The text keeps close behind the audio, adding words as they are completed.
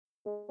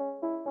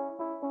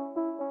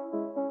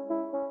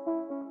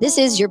This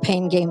is Your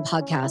Pain Game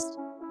podcast,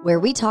 where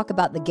we talk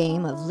about the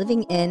game of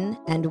living in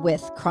and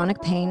with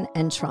chronic pain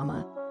and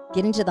trauma,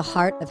 getting to the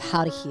heart of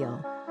how to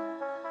heal.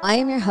 I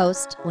am your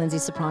host,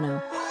 Lyndsay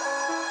Soprano.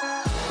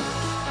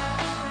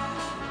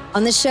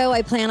 On this show,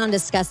 I plan on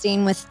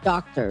discussing with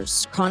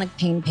doctors, chronic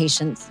pain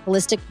patients,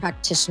 holistic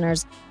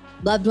practitioners,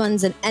 loved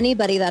ones, and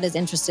anybody that is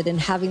interested in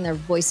having their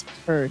voice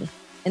heard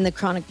in the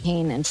chronic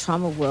pain and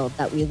trauma world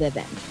that we live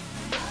in.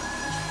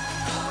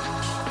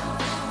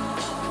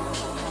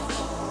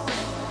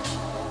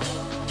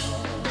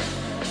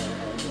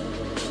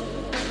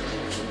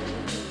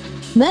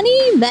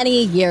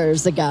 Many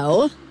years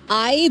ago,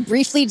 I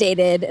briefly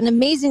dated an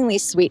amazingly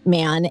sweet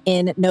man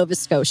in Nova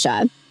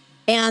Scotia.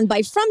 And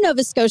by from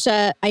Nova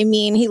Scotia, I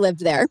mean he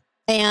lived there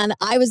and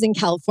I was in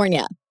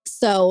California.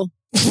 So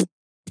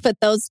put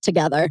those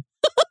together.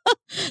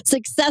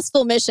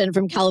 Successful mission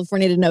from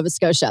California to Nova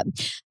Scotia.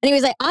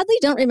 Anyways, I oddly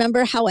don't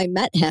remember how I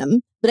met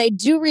him, but I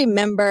do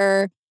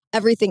remember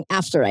everything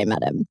after I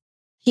met him.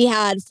 He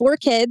had 4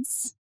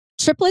 kids,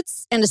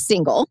 triplets, and a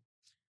single.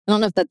 I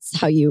don't know if that's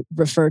how you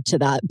refer to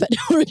that, but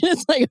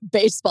it's like a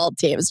baseball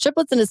team. It's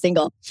triplets and a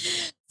single.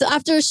 So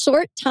after a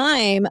short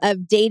time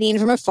of dating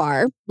from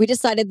afar, we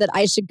decided that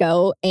I should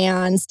go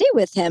and stay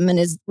with him and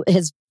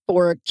his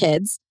 4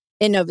 kids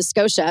in Nova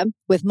Scotia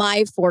with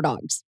my 4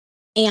 dogs.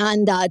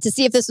 And to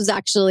see if this was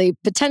actually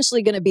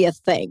potentially going to be a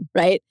thing,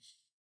 right?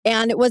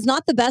 And it was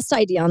not the best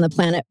idea on the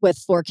planet with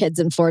 4 kids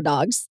and 4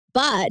 dogs.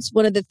 But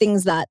one of the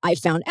things that I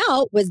found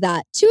out was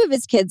that 2 of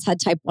his kids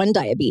had type 1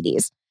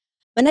 diabetes.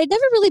 And I'd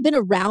never really been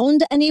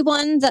around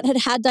anyone that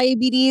had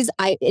diabetes.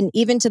 And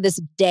even to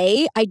this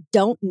day, I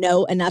don't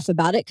know enough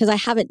about it because I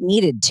haven't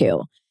needed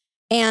to.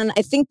 And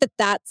I think that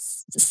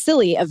that's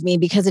silly of me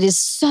because it is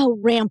so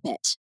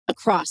rampant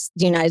across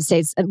the United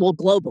States and well,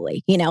 globally,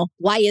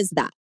 why is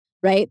that?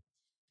 Right?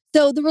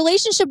 So the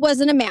relationship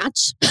wasn't a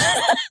match.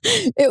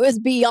 It was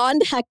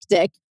beyond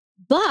hectic,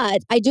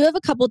 but I do have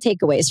a couple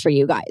takeaways for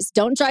you guys.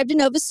 Don't drive to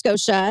Nova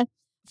Scotia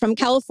from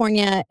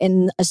California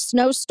in a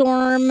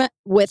snowstorm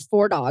with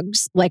 4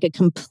 dogs like a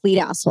complete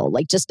asshole.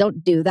 Like, just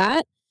don't do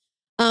that.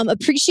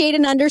 Appreciate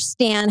and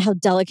understand how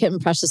delicate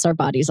and precious our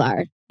bodies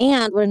are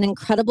and what an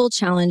incredible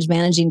challenge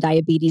managing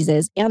diabetes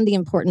is and the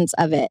importance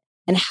of it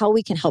and how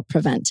we can help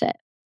prevent it.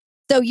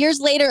 So years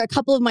later, a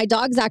couple of my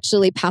dogs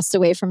actually passed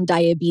away from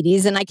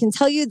diabetes. And I can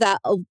tell you that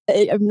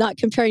I'm not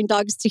comparing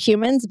dogs to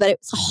humans, but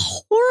it's a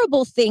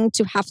horrible thing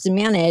to have to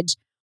manage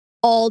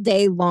all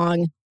day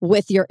long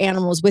with your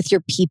animals, with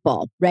your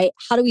people, right?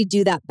 How do we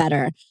do that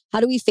better? How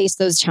do we face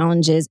those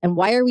challenges? And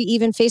why are we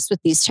even faced with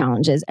these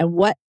challenges? And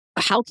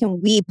how can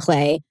we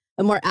play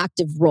a more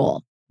active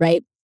role,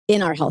 right,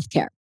 in our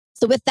healthcare?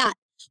 So with that,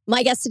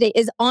 my guest today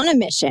is on a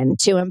mission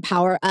to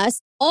empower us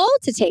all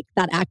to take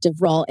that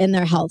active role in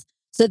their health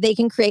so they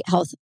can create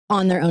health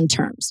on their own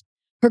terms.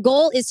 Her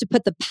goal is to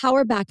put the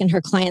power back in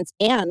her clients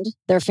and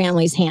their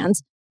families'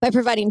 hands by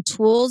providing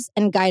tools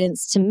and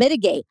guidance to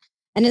mitigate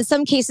and in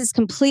some cases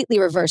completely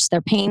reverse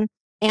their pain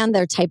and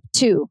their type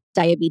 2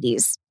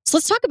 diabetes. So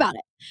let's talk about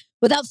it.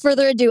 Without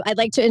further ado, I'd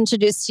like to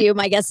introduce to you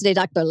my guest today,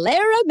 Dr. Lara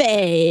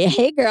May.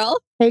 Hey, girl.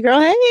 Hey, girl.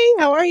 Hey,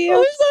 how are you?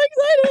 I'm so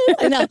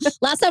excited. I know.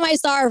 Last time I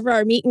saw her for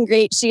our meet and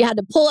greet, she had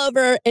to pull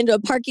over into a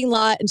parking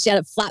lot and she had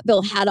a flat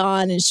bill hat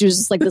on and she was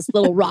just like this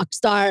little rock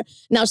star.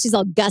 Now she's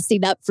all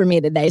gussied up for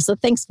me today. So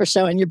thanks for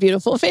showing your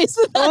beautiful face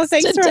with us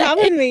thanks today. for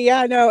having me.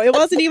 Yeah, no, it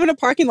wasn't even a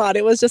parking lot.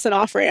 It was just an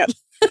off-ramp.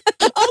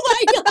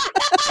 Oh my God.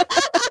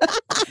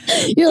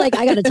 You're like,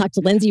 I got to talk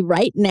to Lyndsay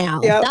right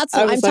now. Yep, That's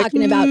what I'm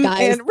talking about,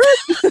 guys.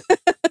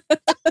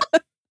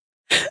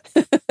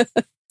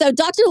 So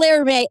Dr.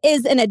 Lara May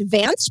is an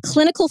advanced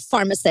clinical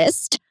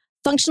pharmacist,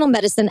 functional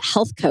medicine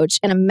health coach,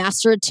 and a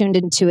master attuned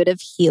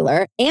intuitive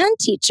healer and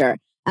teacher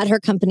at her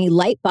company,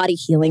 Light Body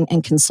Healing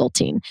and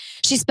Consulting.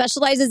 She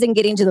specializes in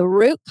getting to the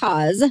root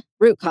cause,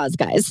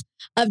 guys,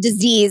 of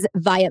disease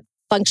via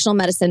functional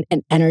medicine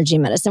and energy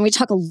medicine. We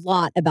talk a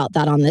lot about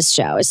that on this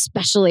show,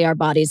 especially our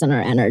bodies and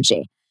our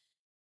energy.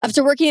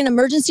 After working in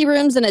emergency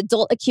rooms and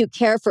adult acute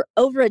care for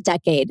over a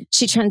decade,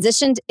 she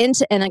transitioned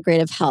into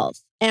integrative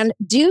health. And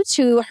due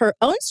to her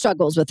own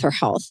struggles with her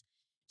health,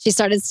 she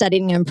started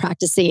studying and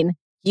practicing,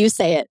 you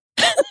say it.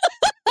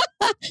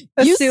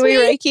 Sui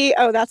Reiki?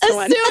 Oh, that's the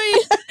one.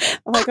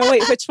 I'm like, oh,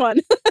 wait, which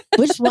one?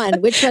 Which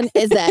one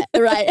is it?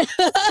 Right.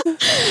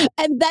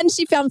 And then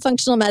she found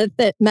functional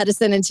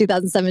medicine in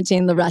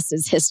 2017. The rest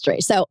is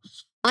history. So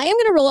I am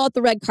going to roll out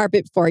the red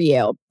carpet for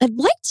you. I'd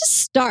like to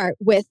start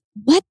with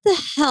what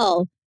the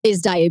hell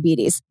is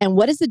diabetes and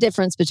what is the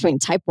difference between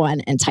type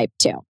 1 and type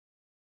 2?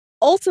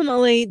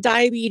 Ultimately,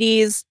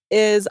 diabetes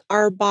is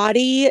our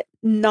body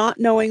not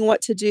knowing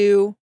what to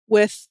do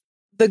with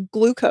the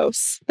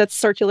glucose that's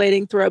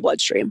circulating through our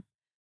bloodstream.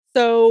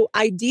 So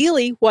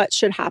ideally, what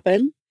should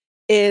happen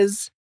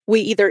is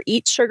we either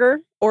eat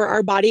sugar or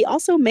our body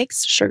also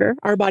makes sugar.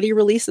 Our body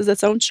releases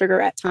its own sugar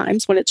at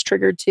times when it's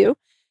triggered too.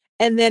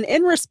 And then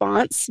in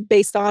response,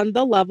 based on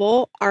the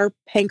level, our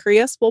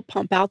pancreas will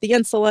pump out the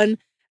insulin.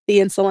 The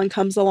insulin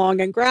comes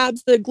along and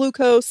grabs the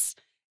glucose,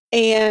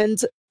 and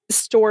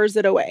stores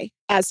it away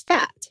as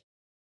fat.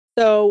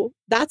 So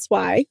that's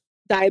why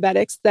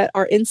diabetics that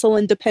are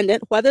insulin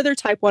dependent, whether they're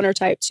type 1 or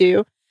type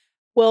 2,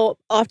 will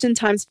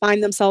oftentimes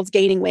find themselves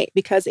gaining weight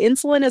because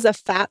insulin is a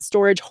fat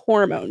storage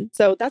hormone.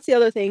 So that's the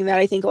other thing that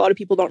I think a lot of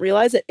people don't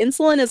realize, that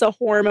insulin is a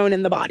hormone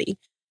in the body.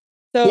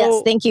 So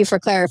yes, thank you for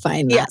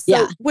clarifying that.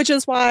 Yeah. Which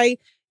is why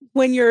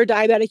when you're a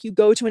diabetic, you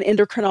go to an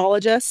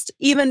endocrinologist,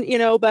 even,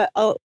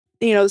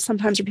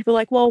 sometimes people are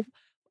like, well,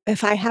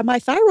 if I have my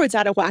thyroid's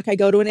out of whack, I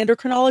go to an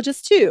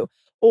endocrinologist too.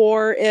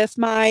 Or if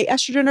my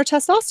estrogen or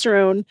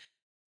testosterone,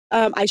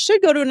 I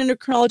should go to an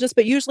endocrinologist,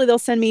 but usually they'll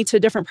send me to a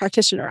different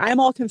practitioner. I'm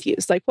all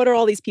confused. Like, what are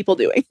all these people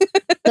doing?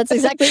 That's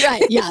exactly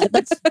right. Yeah,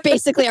 that's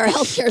basically our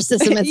healthcare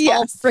system. It's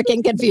all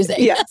freaking confusing.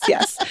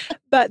 Yes.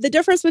 But the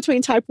difference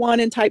between type 1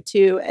 and type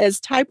 2 is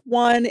type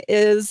 1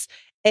 is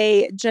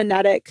a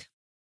genetic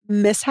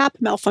mishap,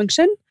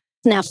 malfunction.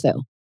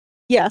 Snafu.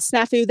 Yeah,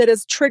 snafu that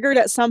is triggered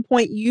at some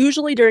point,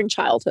 usually during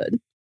childhood.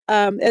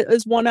 It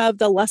is one of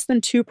the less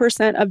than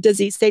 2% of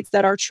disease states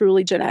that are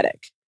truly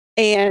genetic.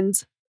 And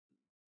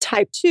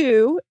type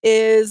 2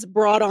 is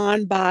brought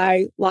on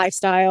by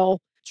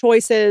lifestyle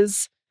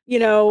choices.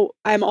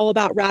 I'm all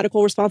about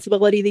radical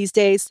responsibility these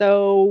days.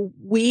 So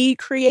we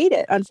create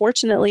it.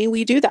 Unfortunately,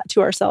 we do that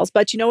to ourselves.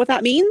 But you know what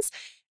that means?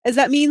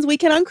 That means we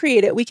can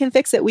uncreate it. We can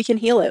fix it. We can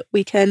heal it.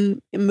 We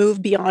can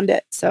move beyond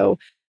it. So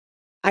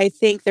I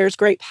think there's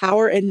great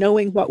power in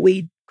knowing what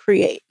we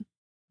create.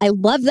 I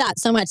love that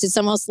so much. It's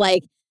almost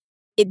like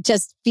it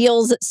just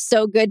feels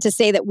so good to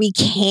say that we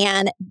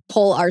can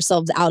pull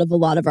ourselves out of a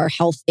lot of our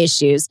health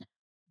issues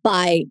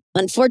by,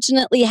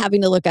 unfortunately,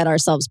 having to look at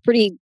ourselves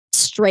pretty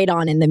straight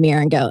on in the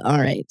mirror and go, all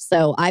right,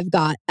 so I've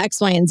got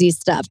X, Y, and Z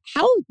stuff.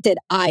 How did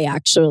I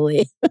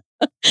actually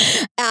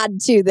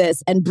add to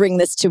this and bring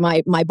this to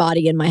my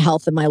body and my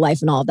health and my life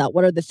and all of that?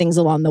 What are the things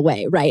along the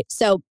way, right?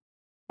 So,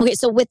 okay,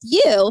 so with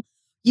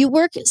you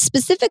work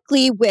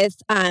specifically with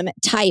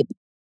type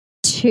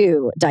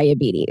 2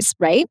 diabetes,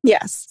 right?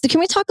 Yes. So can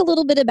we talk a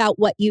little bit about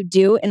what you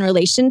do in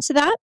relation to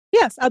that?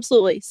 Yes,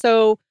 absolutely.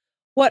 So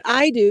what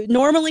I do,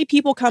 normally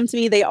people come to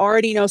me, they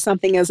already know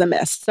something is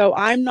amiss. So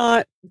I'm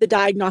not the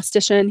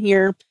diagnostician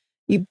here.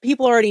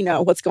 People already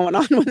know what's going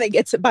on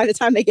by the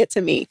time they get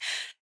to me.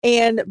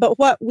 But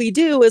what we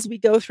do is we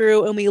go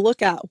through and we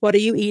look at, what are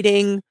you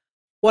eating?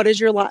 What does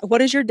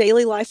your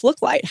daily life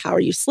look like? How are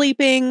you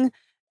sleeping?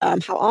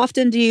 How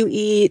often do you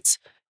eat?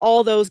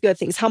 All those good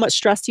things. How much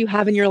stress do you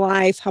have in your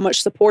life? How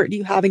much support do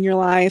you have in your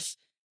life?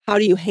 How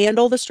do you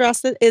handle the stress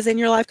that is in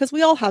your life? Because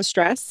we all have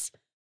stress,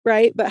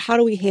 right? But how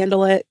do we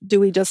handle it? Do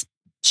we just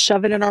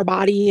shove it in our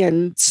body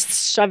and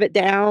shove it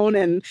down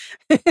and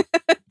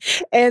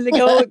and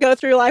go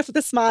through life with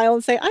a smile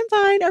and say, I'm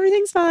fine,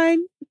 everything's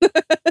fine?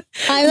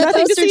 I'm the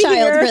poster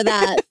child for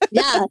that.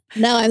 Yeah,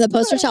 no, I'm the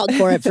poster child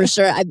for it for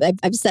sure.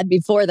 I've said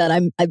before that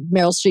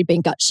Meryl Streep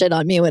ain't got shit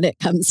on me when it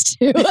comes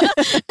to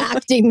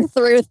acting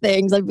through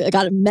things. I've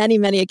got many,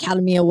 many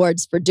Academy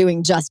Awards for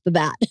doing just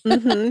that.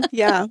 Mm-hmm.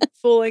 Yeah,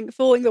 fooling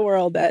the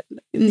world that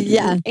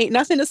ain't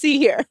nothing to see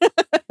here.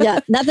 Yeah,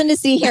 nothing to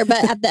see here.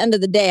 But at the end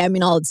of the day, I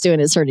mean, all it's doing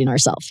is hurting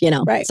ourselves,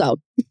 Right. So.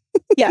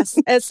 Yes.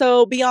 And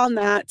so beyond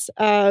that,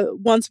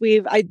 once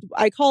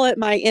I call it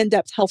my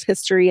in-depth health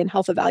history and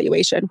health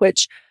evaluation,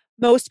 which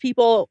most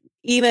people,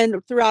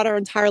 even throughout our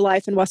entire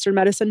life in Western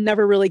medicine,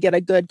 never really get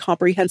a good,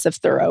 comprehensive,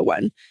 thorough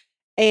one.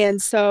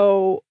 And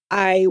so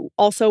I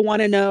also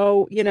want to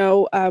know,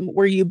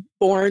 were you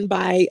born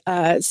by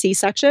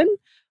C-section?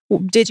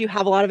 Did you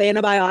have a lot of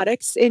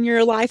antibiotics in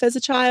your life as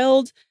a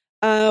child?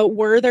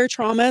 Were there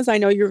traumas? I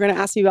know you're going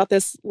to ask me about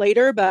this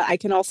later, but I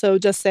can also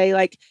just say,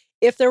 like,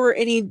 if there were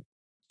any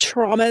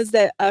traumas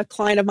that a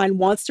client of mine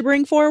wants to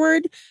bring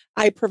forward,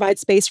 I provide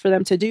space for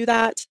them to do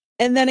that.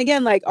 And then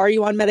again, like, are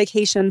you on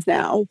medications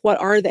now? What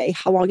are they?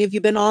 How long have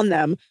you been on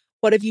them?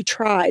 What have you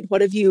tried?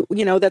 What have you,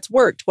 that's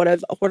worked? What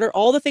are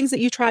all the things that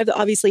you tried that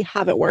obviously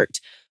haven't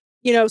worked?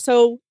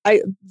 So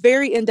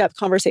very in-depth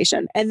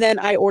conversation. And then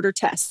I order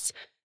tests.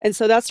 And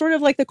so that's sort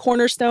of like the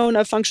cornerstone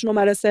of functional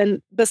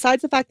medicine,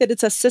 besides the fact that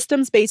it's a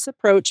systems-based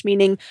approach,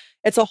 meaning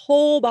it's a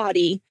whole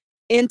body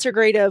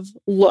integrative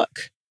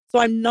look. So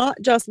I'm not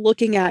just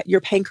looking at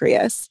your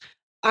pancreas.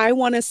 I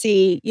want to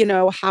see,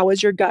 how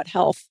is your gut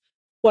health?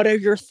 What are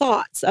your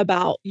thoughts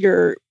about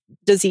your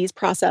disease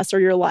process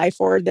or your life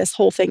or this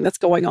whole thing that's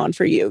going on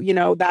for you?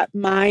 That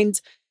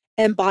mind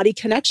and body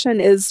connection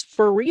is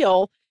for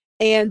real.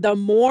 And the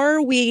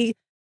more we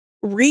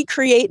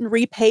recreate and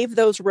repave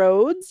those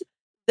roads,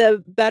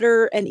 the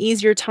better and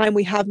easier time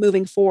we have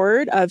moving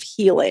forward of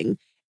healing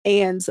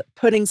and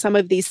putting some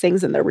of these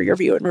things in the rear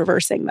view and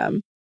reversing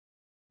them.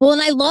 Well,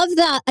 and I love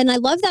that. And I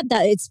love that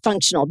it's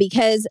functional,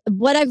 because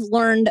what I've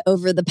learned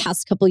over the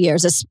past couple of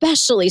years,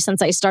 especially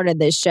since I started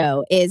this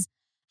show, is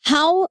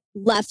how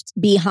left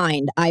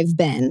behind I've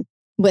been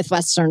with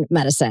Western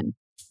medicine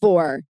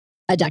for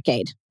a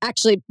decade.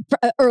 Actually,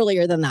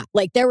 earlier than that.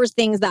 Like, there were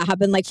things that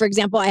happened. Like, for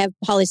example, I have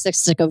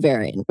polycystic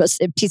ovarian,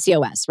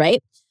 PCOS,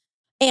 right?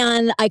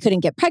 And I couldn't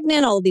get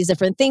pregnant, all of these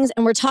different things.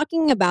 And we're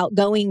talking about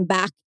going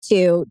back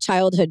to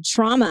childhood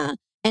trauma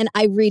And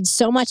I read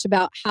so much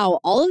about how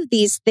all of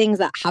these things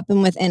that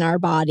happen within our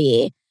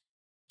body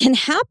can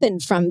happen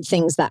from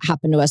things that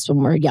happen to us when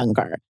we're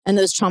younger. And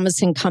those traumas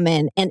can come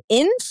in and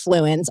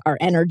influence our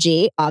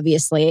energy,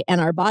 obviously,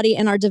 and our body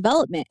and our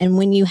development. And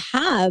when you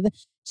have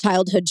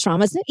childhood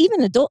traumas,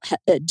 even adult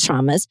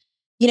traumas,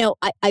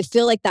 I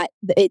feel like that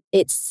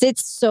it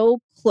sits so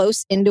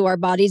close into our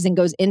bodies and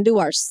goes into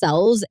our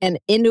cells and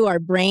into our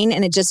brain,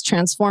 and it just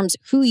transforms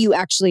who you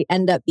actually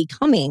end up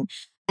becoming.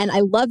 And I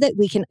love that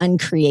we can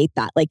uncreate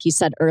that, like you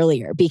said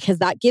earlier, because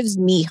that gives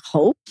me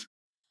hope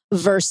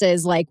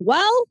versus like,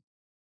 well,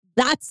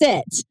 that's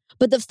it.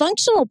 But the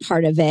functional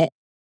part of it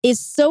is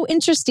so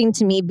interesting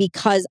to me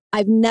because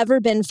I've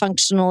never been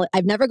functional.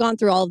 I've never gone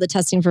through all of the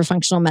testing for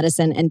functional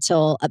medicine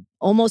until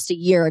almost a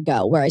year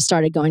ago, where I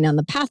started going down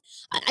the path.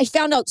 I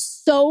found out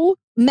so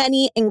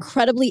many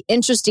incredibly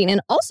interesting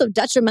and also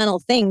detrimental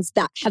things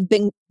that have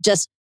been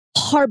just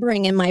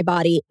harboring in my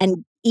body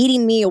and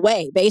eating me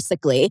away,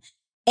 basically.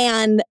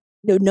 And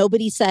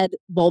nobody said,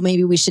 well,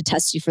 maybe we should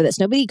test you for this.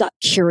 Nobody got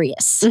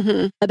curious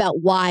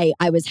about why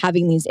I was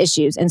having these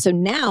issues. And so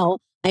now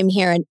I'm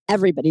here and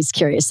everybody's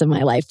curious in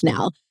my life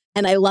now.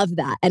 And I love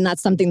that. And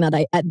that's something that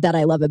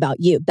I love about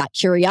you, that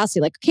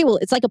curiosity. Like, okay, well,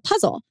 it's like a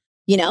puzzle,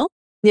 Yeah.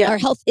 Our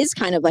health is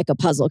kind of like a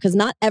puzzle because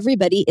not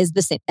everybody is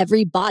the same.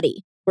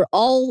 Everybody, we're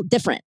all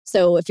different.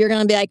 So if you're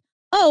going to be like,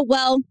 oh,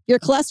 well, your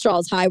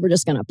cholesterol is high, we're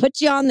just going to put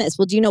you on this.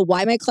 Well, do you know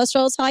why my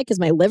cholesterol is high? Because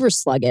my liver's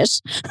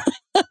sluggish.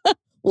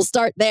 We'll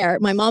start there.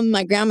 My mom and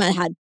my grandma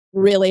had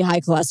really high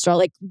cholesterol.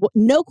 Like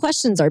no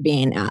questions are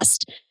being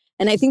asked.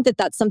 And I think that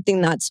that's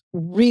something that's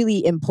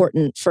really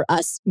important for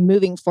us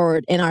moving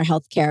forward in our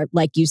healthcare,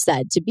 like you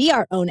said, to be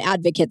our own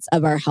advocates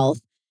of our health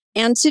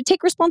and to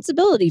take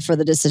responsibility for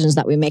the decisions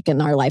that we make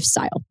in our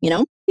lifestyle,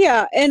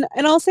 Yeah. And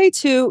I'll say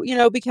too,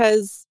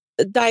 because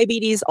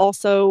diabetes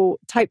also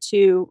type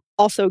 2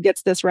 also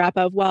gets this rap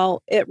of,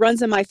 well, it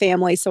runs in my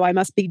family, so I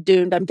must be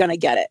doomed. I'm going to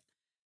get it.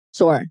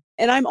 Sure.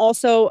 And I'm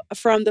also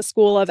from the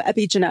school of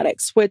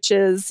epigenetics, which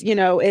is,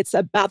 it's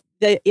about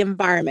the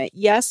environment.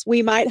 Yes,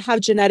 we might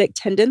have genetic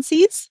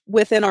tendencies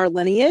within our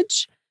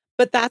lineage,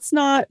 but that's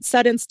not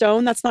set in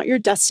stone. That's not your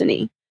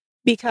destiny.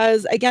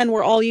 Because again,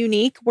 we're all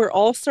unique. We're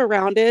all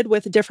surrounded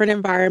with different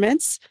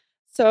environments.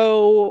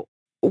 So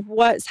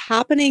what's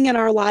happening in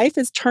our life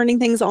is turning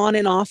things on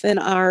and off in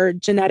our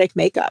genetic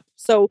makeup.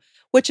 So,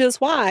 which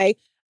is why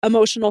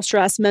emotional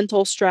stress,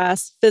 mental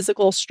stress,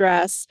 physical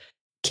stress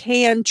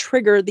can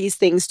trigger these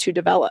things to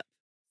develop.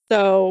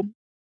 So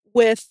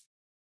with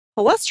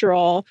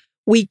cholesterol,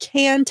 we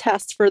can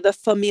test for the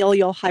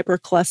familial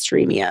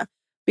hypercholesteremia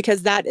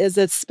because that is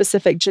a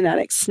specific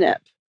genetic SNP.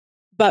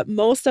 But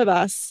most of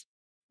us,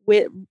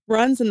 it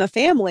runs in the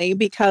family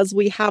because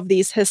we have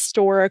these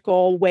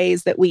historical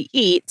ways that we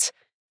eat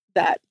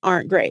that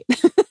aren't great.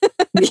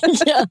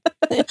 Yeah.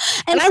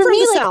 And I'm from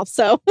the South,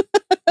 so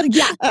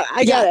yeah,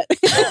 I get it.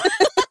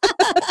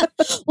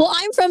 Well,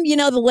 I'm from,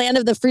 the land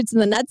of the fruits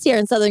and the nuts here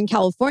in Southern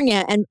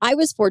California. And I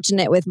was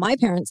fortunate with my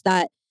parents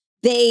that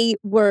they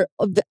were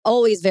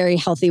always very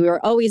healthy. We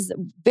were always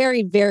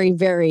very, very,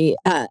 very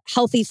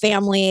healthy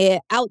family,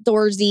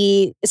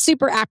 outdoorsy,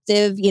 super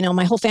active.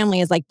 My whole family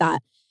is like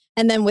that.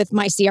 And then with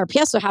my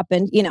CRPS, what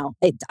happened,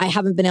 I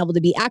haven't been able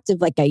to be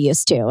active like I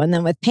used to. And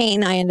then with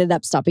pain, I ended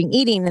up stopping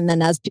eating. And then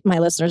as my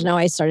listeners know,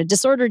 I started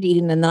disordered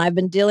eating. And then I've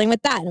been dealing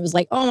with that. And it was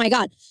like, oh my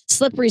God,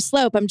 slippery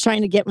slope. I'm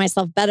trying to get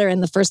myself better.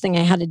 And the first thing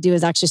I had to do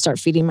is actually start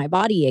feeding my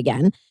body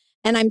again.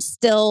 And I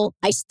still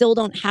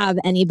don't have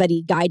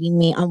anybody guiding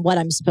me on what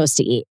I'm supposed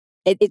to eat.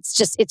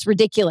 It's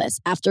ridiculous.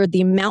 After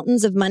the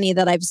mountains of money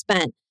that I've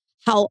spent,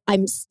 how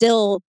I'm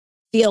still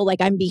feel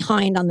like I'm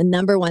behind on the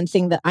number one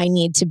thing that I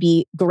need to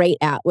be great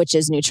at, which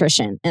is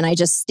nutrition. And I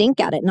just stink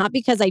at it. Not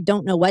because I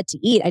don't know what to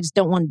eat. I just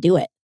don't want to do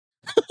it.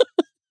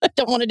 I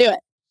don't want to do it.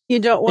 You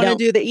don't want to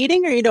do the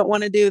eating, or you don't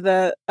want to do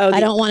the... I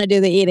don't want to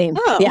do the eating.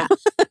 Oh. Yeah.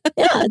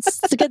 Yeah, it's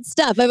good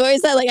stuff. I've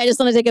always said, I just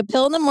want to take a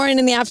pill in the morning,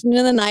 in the afternoon,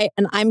 and the night,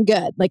 and I'm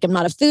good. I'm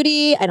not a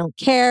foodie. I don't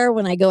care.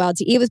 When I go out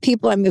to eat with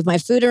people, I move my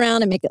food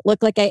around and make it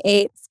look like I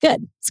ate. It's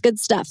good. It's good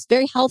stuff. It's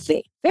very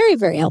healthy. Very,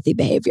 very healthy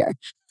behavior.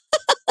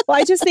 Well,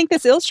 I just think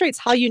this illustrates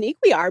how unique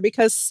we are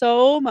because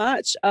so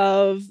much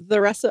of the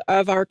rest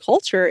of our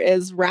culture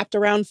is wrapped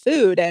around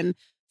food and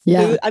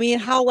food. I mean,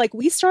 how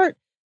we start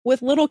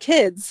with little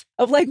kids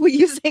of we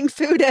using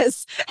food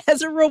as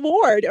a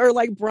reward or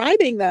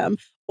bribing them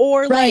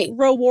or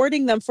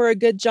rewarding them for a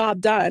good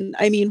job done.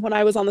 I mean, when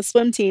I was on the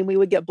swim team, we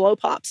would get blow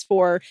pops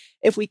for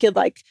if we could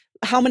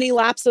how many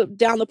laps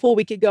down the pool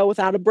we could go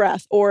without a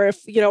breath, or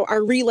if,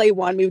 our relay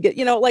one, we would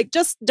get,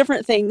 just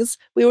different things.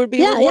 We would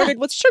be rewarded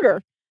with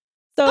sugar.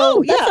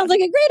 So that sounds like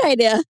a great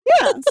idea.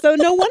 Yeah. So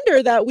no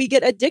wonder that we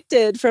get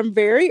addicted from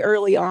very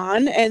early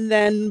on. And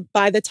then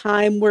by the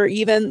time we're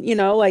even, in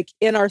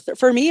our,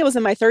 for me, it was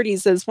in my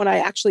 30s is when I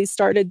actually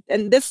started.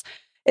 And this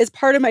is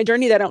part of my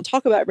journey that I don't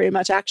talk about very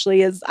much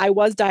actually is I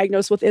was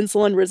diagnosed with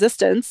insulin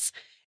resistance.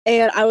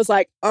 And I was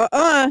like,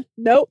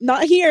 nope,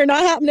 not here,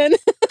 not happening.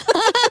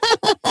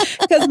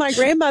 Because my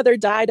grandmother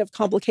died of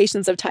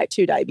complications of type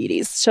 2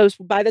 diabetes. So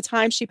by the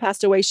time she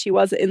passed away, she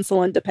was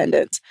insulin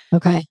dependent.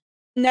 Okay.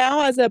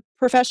 Now, as a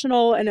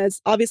professional and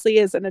as obviously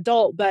as an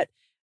adult, but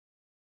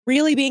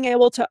really being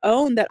able to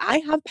own that I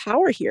have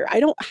power here. I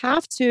don't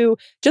have to,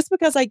 just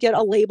because I get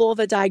a label of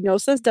a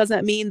diagnosis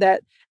doesn't mean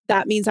that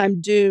that means I'm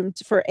doomed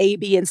for A,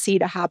 B, and C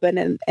to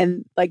happen.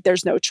 And like,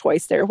 there's no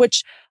choice there,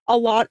 which a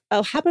lot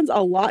happens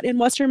a lot in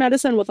Western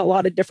medicine with a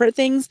lot of different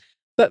things,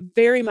 but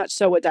very much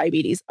so with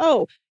diabetes.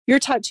 Oh, you're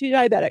type 2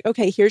 diabetic.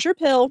 Okay, here's your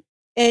pill.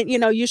 And,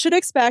 you should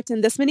expect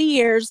in this many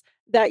years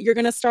that you're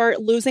going to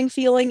start losing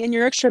feeling in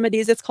your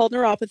extremities. It's called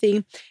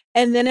neuropathy.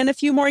 And then in a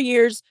few more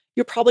years,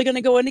 you're probably going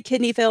to go into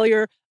kidney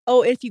failure.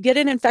 Oh, if you get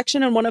an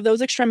infection in one of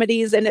those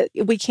extremities and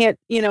we can't,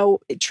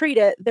 treat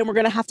it, then we're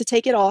going to have to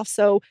take it off.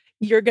 So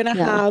you're going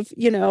to have,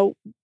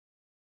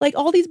 like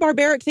all these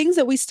barbaric things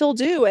that we still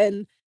do.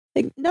 And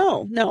like,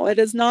 no, it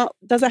is not,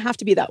 doesn't have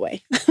to be that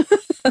way.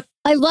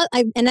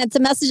 And it's a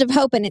message of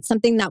hope. And it's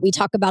something that we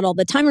talk about all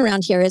the time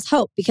around here is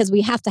hope, because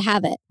we have to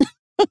have it.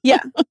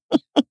 Yeah.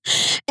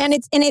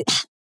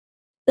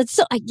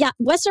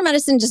 Western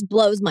medicine just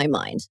blows my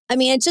mind. I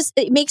mean,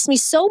 it makes me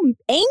so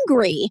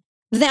angry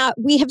that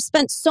we have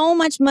spent so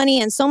much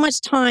money and so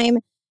much time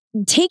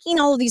taking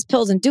all of these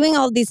pills and doing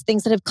all of these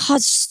things that have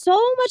caused so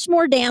much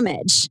more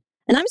damage.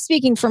 And I'm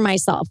speaking for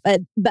myself,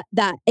 but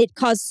that it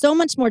caused so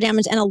much more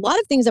damage and a lot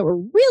of things that were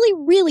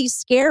really, really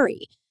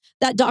scary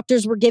that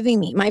doctors were giving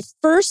me. My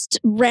first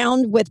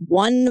round with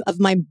one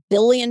of my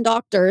billion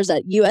doctors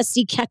at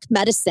USC Keck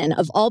Medicine,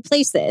 of all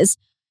places,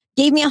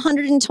 gave me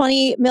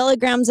 120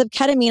 milligrams of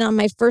ketamine on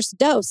my first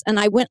dose.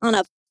 And I went on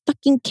a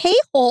fucking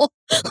K-hole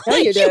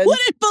like you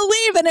wouldn't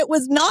believe, and it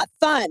was not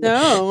fun.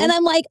 No. And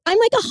I'm like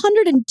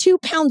 102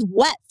 pounds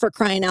wet, for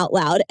crying out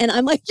loud. And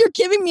I'm like, you're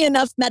giving me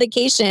enough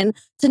medication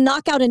to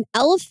knock out an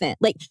elephant.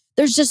 Like,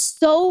 there's just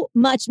so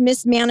much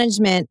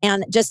mismanagement,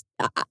 and just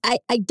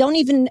I don't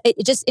even,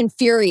 it just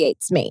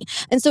infuriates me.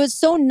 And so it's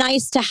so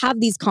nice to have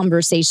these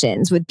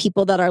conversations with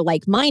people that are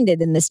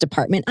like-minded in this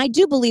department. I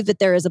do believe that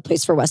there is a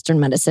place for Western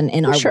medicine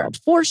in our world,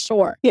 for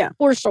sure. Yeah,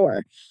 for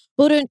sure.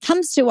 But when it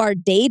comes to our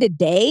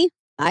day-to-day,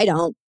 I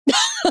don't.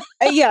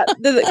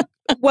 The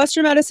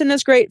Western medicine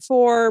is great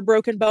for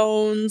broken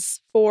bones,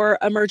 for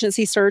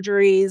emergency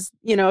surgeries.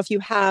 If you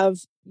have,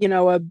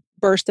 a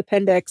burst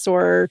appendix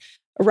or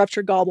a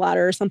ruptured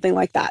gallbladder or something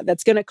like that,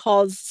 that's going to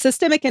cause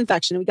systemic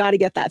infection. We got to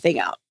get that thing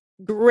out.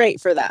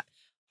 Great for that.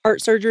 Heart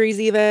surgeries,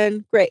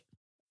 even great,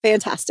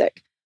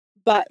 fantastic.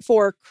 But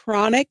for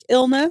chronic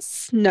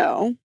illness,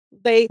 no.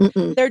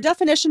 Their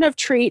definition of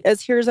treat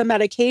is here's a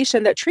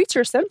medication that treats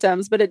your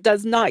symptoms, but it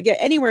does not get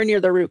anywhere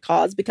near the root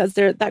cause, because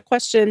that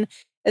question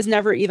is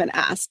never even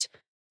asked.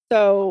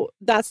 So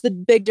that's the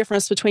big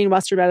difference between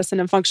Western medicine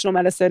and functional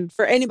medicine.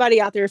 For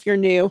anybody out there, if you're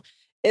new,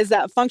 is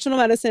that functional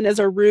medicine is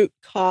a root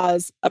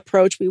cause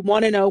approach. We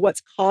want to know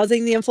what's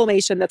causing the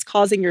inflammation, that's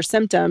causing your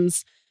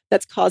symptoms,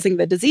 that's causing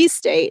the disease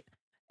state.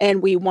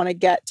 And we want to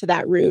get to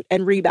that root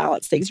and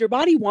rebalance things. Your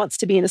body wants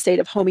to be in a state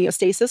of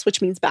homeostasis,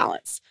 which means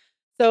balance.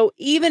 So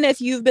even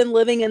if you've been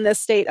living in this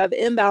state of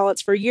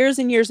imbalance for years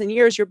and years and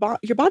years, your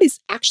body's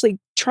actually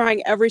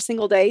trying every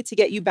single day to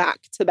get you back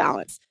to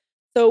balance.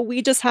 So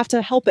we just have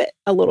to help it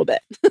a little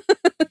bit.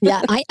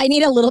 Yeah, I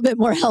need a little bit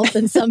more help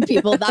than some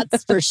people,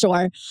 that's for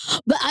sure.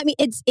 But I mean,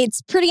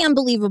 it's pretty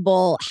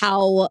unbelievable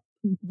how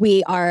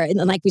we are, and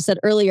like we said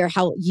earlier,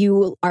 how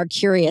you are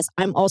curious.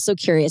 I'm also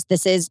curious.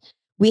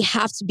 We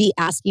have to be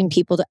asking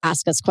people to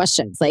ask us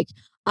questions. Like,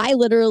 I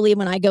literally,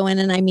 when I go in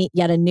and I meet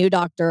yet a new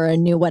doctor or a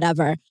new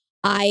whatever,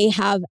 I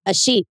have a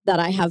sheet that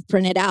I have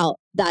printed out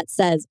that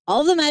says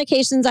all the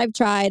medications I've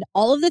tried,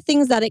 all of the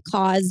things that it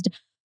caused,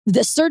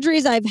 the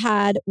surgeries I've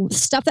had,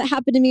 stuff that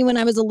happened to me when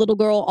I was a little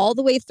girl, all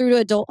the way through to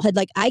adulthood.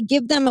 Like, I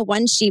give them a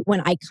one sheet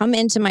when I come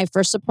into my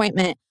first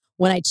appointment,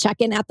 when I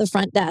check in at the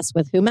front desk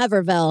with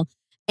whomeverville.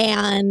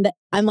 And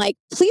I'm like,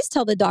 please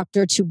tell the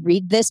doctor to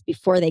read this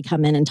before they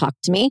come in and talk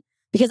to me,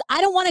 because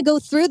I don't want to go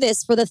through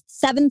this for the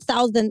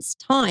 7,000th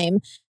time.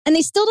 And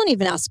they still don't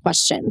even ask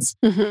questions.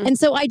 Mm-hmm. And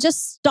so I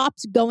just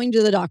stopped going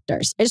to the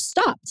doctors. I just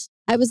stopped.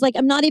 I was like,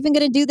 I'm not even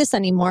going to do this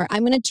anymore.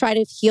 I'm going to try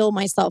to heal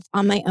myself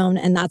on my own.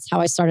 And that's how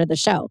I started the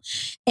show.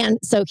 And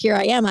so here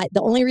I am. The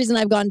only reason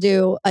I've gone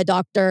to a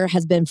doctor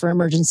has been for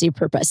emergency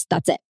purpose.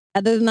 That's it.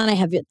 Other than that,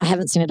 I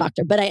haven't seen a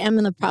doctor, but I am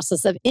in the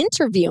process of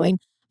interviewing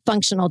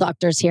functional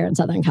doctors here in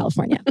Southern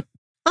California.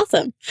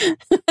 Awesome.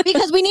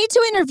 Because we need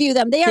to interview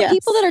them. They are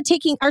people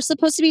that are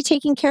supposed to be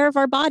taking care of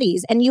our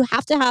bodies. And you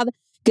have to have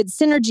good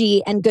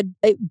synergy and good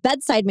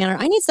bedside manner.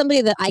 I need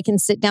somebody that I can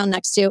sit down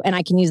next to and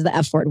I can use the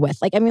F word with.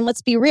 Like, I mean,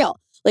 let's be real.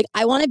 Like,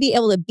 I want to be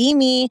able to be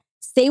me,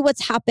 say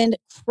what's happened,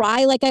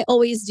 cry like I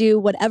always do,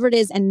 whatever it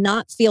is, and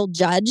not feel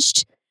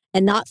judged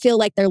and not feel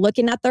like they're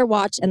looking at their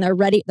watch and they're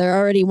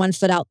already 1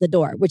 foot out the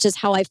door, which is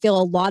how I feel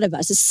a lot of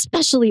us,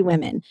 especially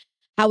women,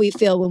 how we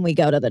feel when we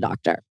go to the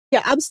doctor.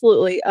 Yeah,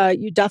 absolutely.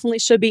 You definitely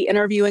should be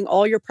interviewing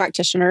all your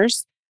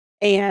practitioners.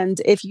 And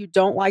if you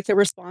don't like the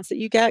response that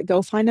you get,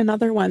 go find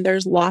another one.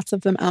 There's lots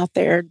of them out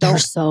there.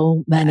 There's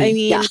so many. I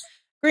mean,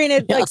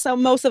 Granted, Yeah. like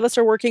most of us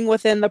are working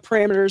within the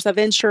parameters of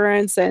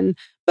insurance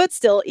but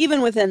still,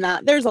 even within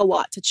that, there's a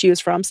lot to choose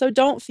from. So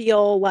don't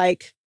feel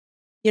like,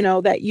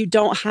 that you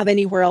don't have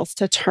anywhere else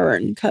to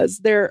turn because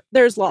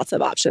there's lots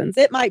of options.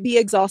 It might be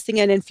exhausting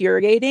and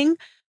infuriating,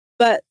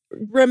 but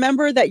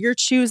remember that you're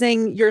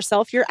choosing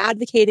yourself, you're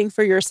advocating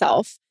for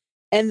yourself,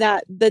 and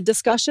that the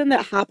discussion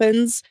that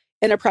happens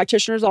in a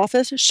practitioner's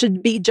office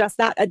should be just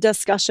that, a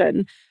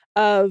discussion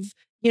of,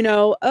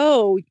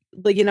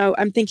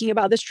 I'm thinking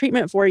about this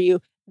treatment for you.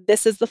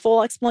 This is the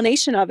full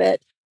explanation of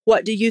it.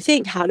 What do you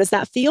think? How does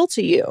that feel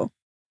to you?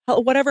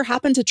 Whatever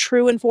happened to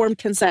true informed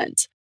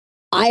consent?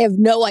 I have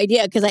no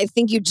idea because I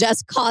think you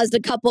just caused a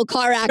couple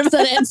car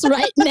accidents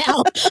right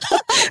now.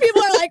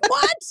 People are like,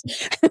 what?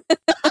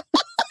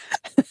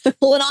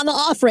 Pulling on the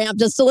off ramp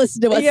just to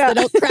listen to us so they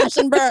don't crash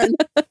and burn.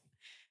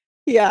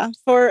 Yeah.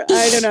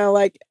 I don't know,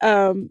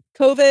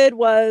 COVID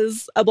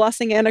was a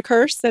blessing and a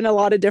curse in a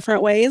lot of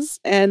different ways.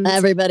 And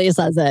everybody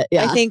says it.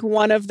 Yeah. I think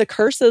one of the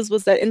curses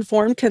was that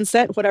informed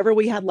consent, whatever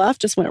we had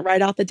left, just went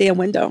right out the damn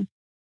window.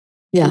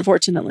 Yeah.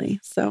 Unfortunately.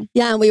 So,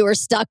 yeah. And we were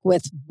stuck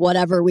with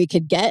whatever we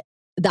could get.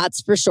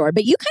 That's for sure.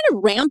 But you kind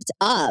of ramped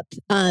up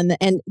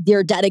and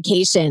your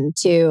dedication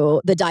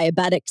to the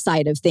diabetic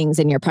side of things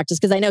in your practice.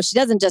 Because I know she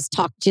doesn't just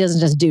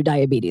do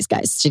diabetes,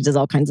 guys. She does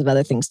all kinds of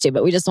other things too.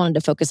 But we just wanted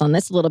to focus on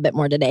this a little bit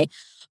more today.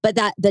 But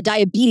that the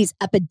diabetes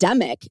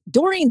epidemic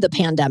during the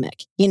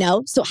pandemic,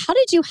 So how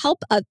did you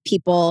help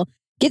people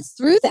get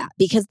through that?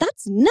 Because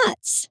that's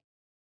nuts.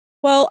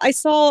 Well, I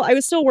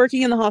was still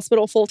working in the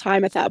hospital full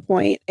time at that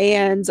point,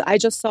 and I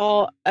just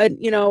saw an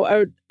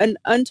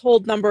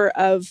untold number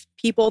of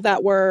people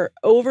that were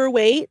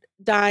overweight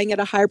dying at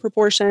a higher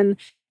proportion,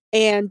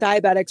 and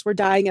diabetics were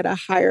dying at a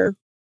higher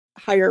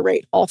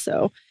rate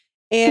also.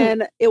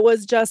 And it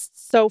was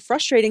just so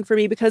frustrating for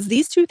me because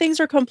these two things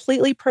are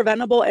completely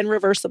preventable and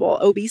reversible.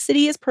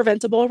 Obesity is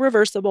preventable,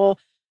 reversible.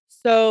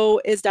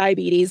 So is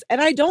diabetes. And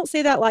I don't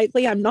say that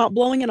lightly. I'm not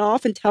blowing it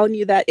off and telling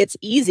you that it's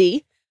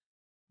easy.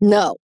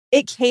 No.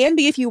 It can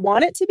be if you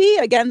want it to be.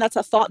 Again, that's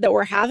a thought that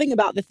we're having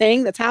about the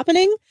thing that's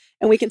happening.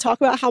 And we can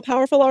talk about how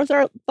powerful our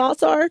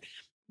thoughts are.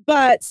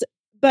 But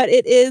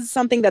it is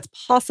something that's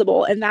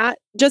possible. And that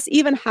just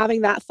even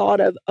having that thought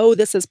of, oh,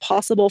 this is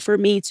possible for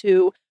me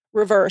to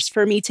reverse,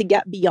 for me to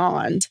get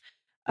beyond,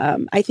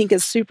 I think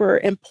is super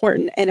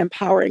important and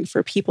empowering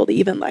for people to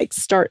even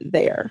start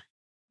there.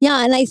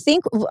 Yeah. And I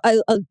think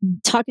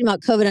talking about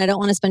COVID, I don't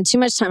want to spend too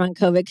much time on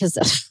COVID because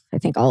I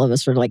think all of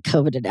us were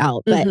COVIDed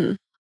out. But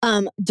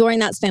during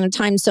that span of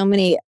time, so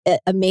many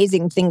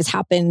amazing things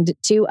happened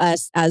to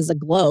us as a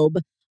globe.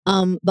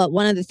 But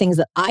one of the things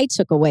that I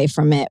took away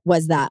from it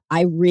was that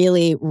I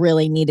really,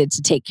 really needed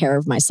to take care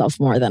of myself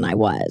more than I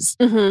was.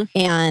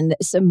 And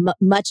so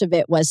much of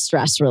it was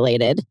stress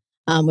related,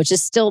 which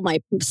is still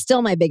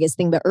my biggest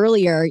thing. But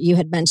earlier you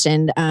had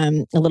mentioned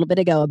a little bit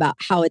ago about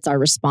how it's our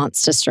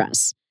response to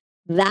stress.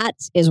 That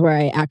is where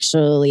I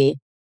actually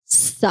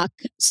suck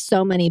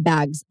so many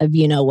bags of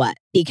what,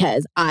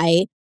 because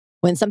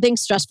when something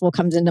stressful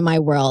comes into my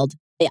world,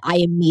 I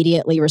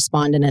immediately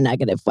respond in a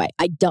negative way.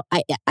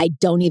 I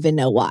don't even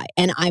know why.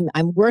 And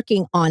I'm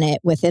working on it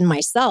within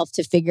myself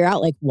to figure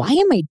out why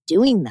am I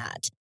doing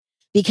that?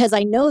 Because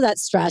I know that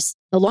stress,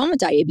 along with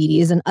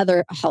diabetes and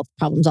other health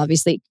problems,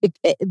 obviously,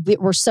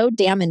 we're so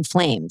damn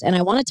inflamed. And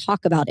I want to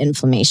talk about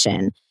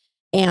inflammation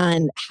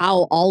and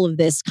how all of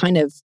this kind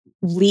of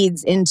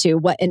leads into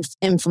what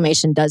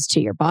inflammation does to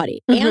your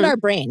body and our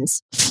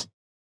brains.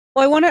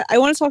 Well, I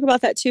want to talk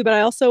about that too, but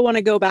I also want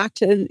to go back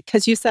to,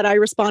 because you said I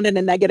respond in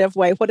a negative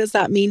way. What does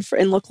that mean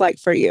and look like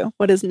for you?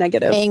 What is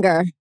negative?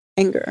 Anger.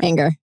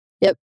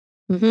 Yep.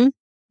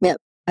 Yep.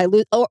 I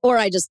lose, or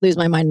I just lose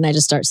my mind and I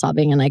just start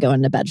sobbing and I go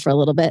into bed for a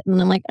little bit and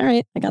I'm like, all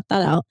right, I got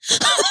that out.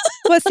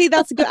 Well, see,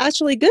 that's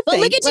actually a good thing. But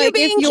look at you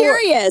being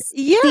curious.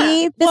 Yeah.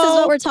 See, this is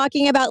what we're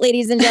talking about,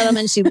 ladies and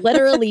gentlemen. She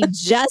literally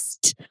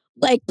just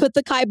put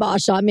the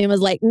kibosh on me and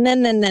was like,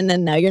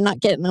 no, you're not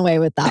getting away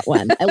with that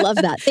one. I love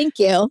that. Thank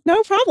you.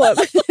 No problem.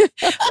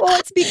 Well,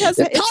 it's because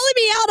you're calling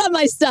me out on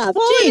my stuff.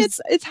 Well,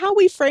 it's how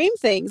we frame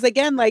things.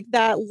 Again,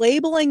 that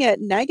labeling it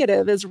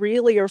negative is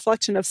really a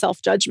reflection of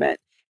self-judgment.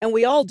 And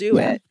we all do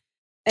it.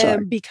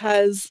 Sure.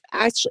 Because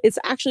it's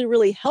actually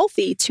really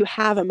healthy to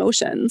have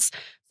emotions.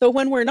 So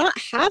when we're not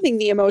having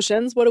the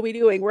emotions, what are we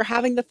doing? We're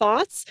having the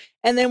thoughts,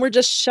 and then we're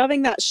just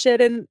shoving that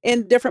shit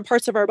in different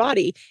parts of our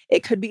body.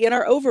 It could be in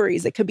our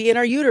ovaries. It could be in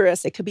our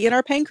uterus. It could be in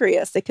our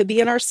pancreas. It could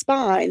be in our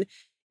spine.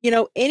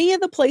 Any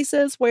of the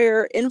places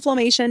where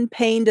inflammation,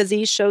 pain,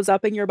 disease shows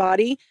up in your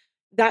body,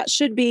 that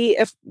should be,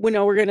 if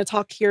we're going to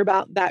talk here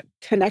about that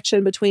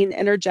connection between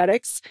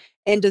energetics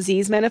and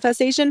disease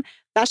manifestation,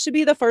 that should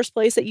be the first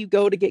place that you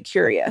go to get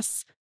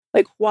curious.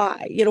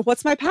 Why?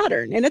 What's my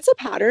pattern? And it's a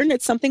pattern.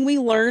 It's something we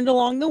learned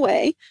along the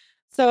way.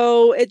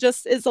 So it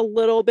just is takes a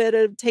little bit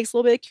of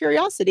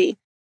curiosity.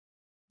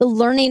 The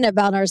learning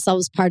about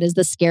ourselves part is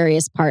the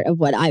scariest part of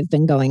what I've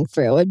been going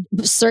through.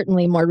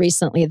 Certainly more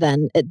recently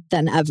than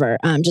ever,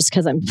 just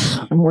because I'm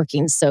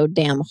working so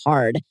damn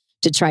hard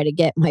to try to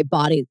get my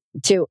body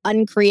to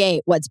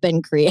uncreate what's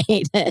been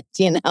created,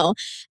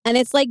 And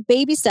it's like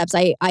baby steps.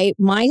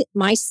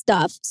 My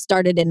stuff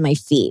started in my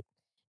feet.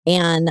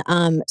 And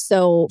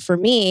so for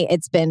me,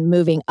 it's been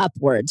moving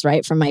upwards,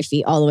 right? From my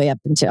feet all the way up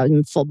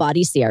into full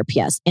body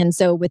CRPS. And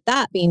so with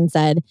that being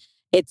said,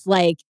 it's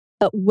like,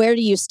 where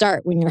do you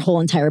start when your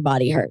whole entire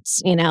body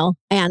hurts,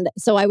 And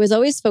so I was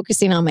always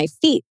focusing on my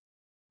feet.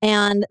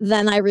 And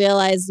then I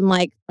realized I'm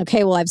like,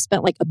 okay, well, I've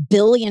spent like $1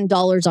 billion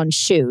on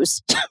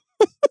shoes,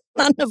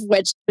 none of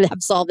which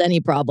have solved any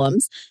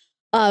problems.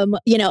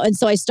 And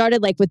so I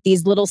started like with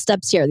these little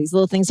steps here, these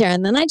little things here.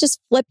 And then I just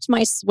flipped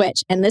my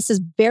switch. And this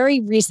is very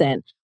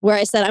recent where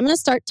I said, I'm going to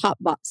start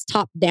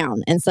top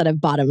down instead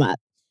of bottom up.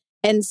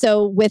 And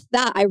so with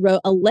that, I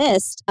wrote a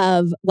list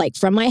of like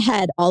from my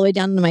head all the way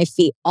down to my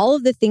feet, all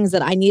of the things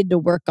that I needed to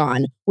work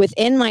on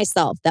within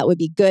myself that would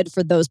be good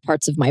for those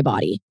parts of my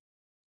body.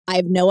 I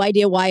have no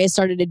idea why I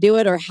started to do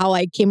it or how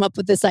I came up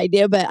with this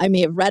idea, but I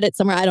may have read it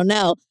somewhere. I don't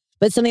know.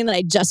 But something that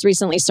I just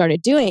recently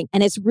started doing.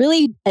 And it's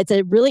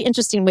a really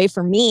interesting way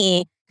for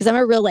me because I'm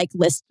a real like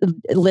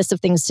list of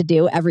things to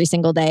do every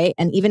single day.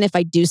 And even if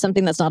I do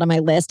something that's not on my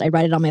list, I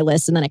write it on my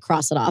list and then I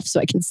cross it off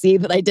so I can see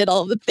that I did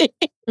all of the things.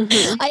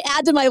 Mm-hmm. I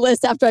add to my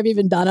list after I've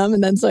even done them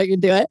and then so I can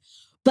do it.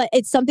 But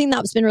it's something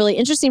that's been really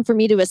interesting for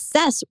me to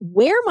assess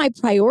where my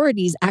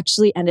priorities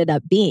actually ended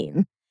up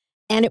being.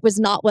 And it was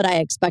not what I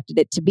expected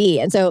it to be.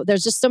 And so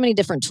there's just so many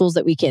different tools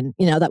that we can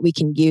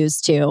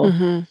use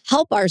to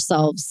help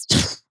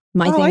ourselves.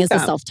 My thing is the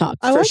self-talk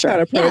for like sure.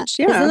 That approach.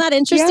 Yeah. Isn't that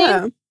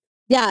interesting?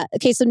 Yeah.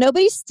 Okay. So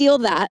nobody steal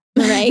that,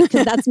 right?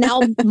 Because that's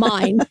now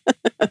mine.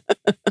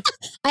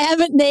 I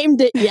haven't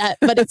named it yet,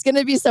 but it's going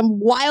to be some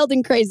wild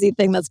and crazy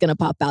thing that's going to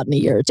pop out in a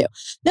year or two.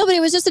 No, but it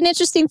was just an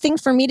interesting thing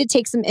for me to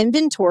take some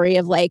inventory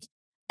of like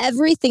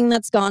everything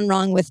that's gone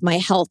wrong with my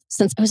health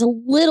since I was a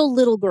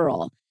little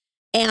girl.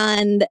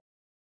 And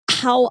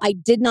how I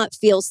did not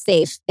feel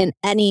safe in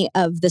any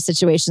of the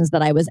situations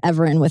that I was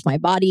ever in with my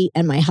body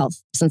and my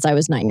health since I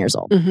was 9 years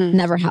old. Mm-hmm.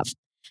 Never have.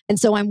 And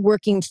so I'm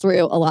working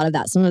through a lot of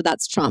that. Some of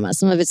that's trauma.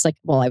 Some of it's like,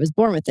 well, I was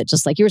born with it.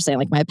 Just like you were saying,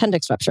 like my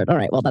appendix ruptured. All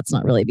right, well, that's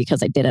not really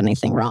because I did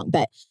anything wrong.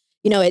 But,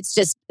 it's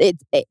just,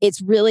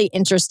 it's really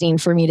interesting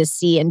for me to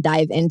see and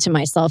dive into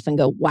myself and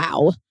go,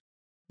 wow,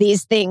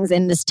 these things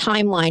in this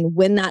timeline,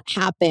 when that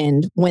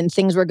happened, when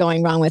things were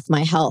going wrong with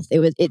my health,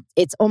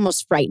 it's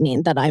almost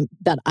frightening that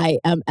I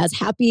am as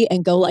happy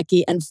and go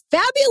lucky and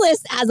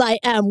fabulous as I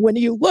am when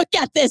you look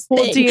at this thing.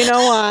 Well, do you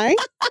know why?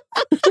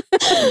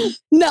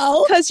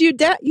 No. Because you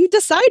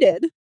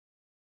decided.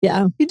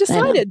 Yeah. You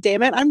decided,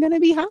 damn it, I'm going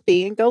to be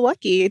happy and go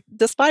lucky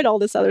despite all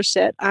this other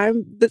shit.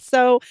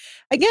 So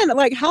again,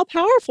 like how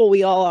powerful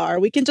we all are.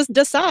 We can just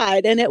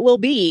decide and it will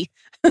be.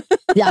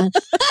 Yeah.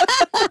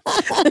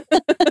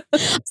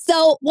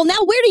 So, well, now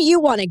where do you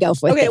want to go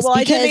with this? Okay, well,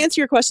 I didn't answer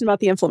your question about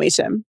the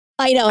inflammation.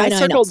 I know. I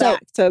circled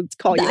back to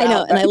call you out. I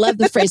know. And I love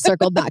the phrase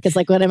circle back. It's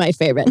like one of my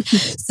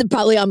favorites. So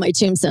probably on my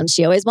tombstone,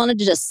 she always wanted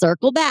to just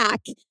circle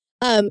back.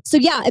 So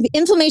yeah,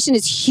 inflammation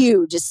is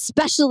huge,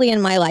 especially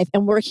in my life.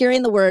 And we're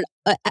hearing the word,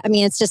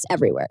 it's just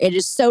everywhere. It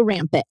is so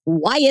rampant.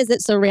 Why is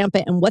it so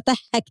rampant? And what the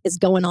heck is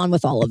going on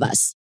with all of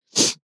us?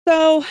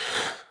 So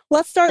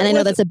let's start. And I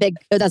know that's a big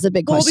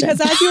question. Because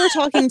as you were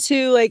talking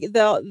to, like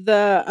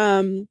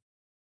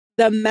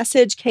the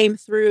message came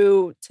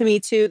through to me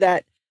too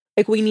that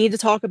like we need to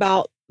talk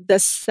about the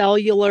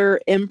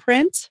cellular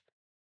imprint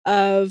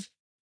of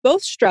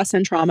both stress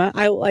and trauma.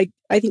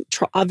 I think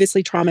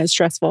obviously trauma is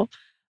stressful,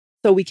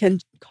 so we can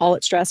call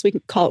it stress. We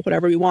can call it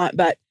whatever we want,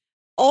 but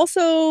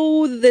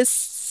also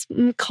this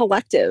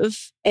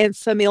collective and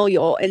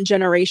familial and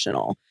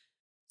generational.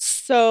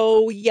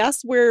 So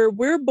yes,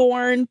 we're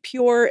born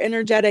pure,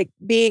 energetic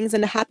beings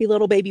into happy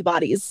little baby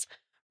bodies,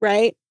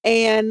 right?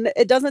 And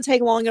it doesn't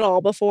take long at all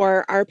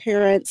before our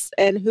parents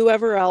and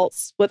whoever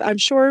else with, I'm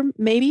sure,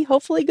 maybe,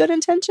 hopefully good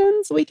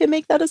intentions, we can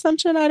make that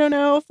assumption. I don't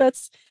know if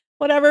that's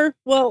whatever.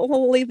 Well,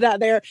 we'll leave that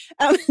there.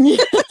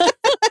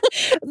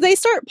 They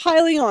start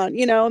piling on,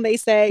 and they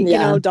say,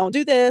 don't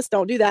do this,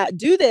 don't do that,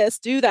 do this,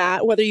 do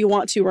that, whether you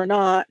want to or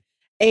not.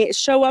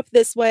 Show up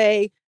this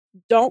way,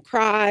 don't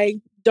cry,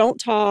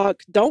 don't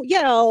talk, don't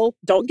yell,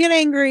 don't get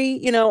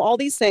angry, all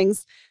these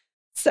things.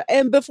 So,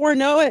 and before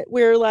know it,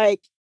 we're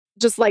like,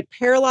 just like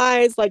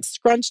paralyzed, like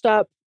scrunched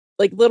up,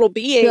 like little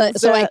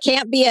beings. So I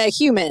can't be a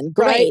human.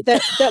 Great. Right,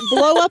 that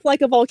blow up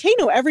like a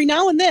volcano every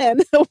now and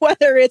then,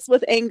 whether it's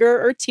with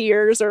anger or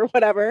tears or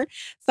whatever.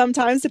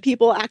 Sometimes the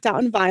people act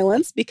out in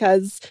violence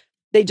because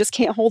they just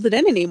can't hold it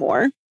in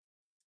anymore.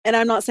 And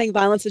I'm not saying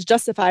violence is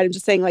justified. I'm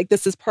just saying like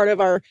this is part of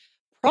our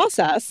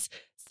process.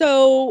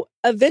 So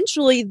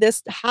eventually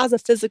this has a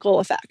physical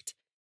effect.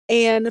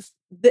 And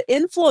the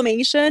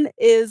inflammation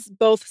is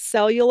both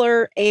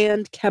cellular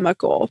and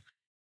chemical.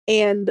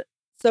 And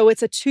so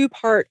it's a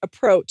two-part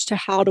approach to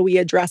how do we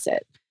address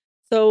it.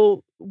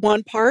 So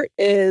one part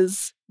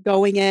is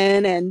going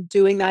in and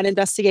doing that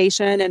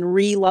investigation and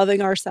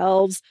re-loving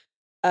ourselves,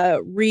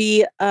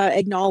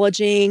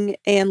 acknowledging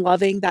and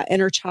loving that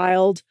inner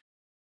child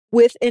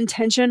with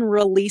intention,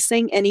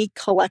 releasing any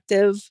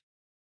collective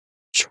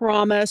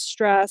trauma,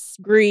 stress,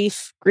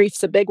 grief.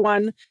 Grief's a big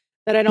one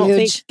that I don't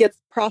think Huge. gets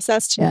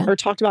processed or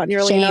talked about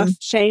nearly enough.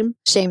 Shame.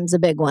 Shame's a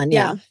big one.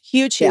 Yeah.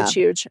 Huge.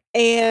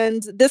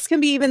 And this can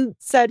be even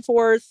said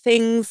for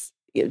things,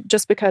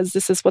 just because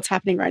this is what's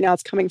happening right now,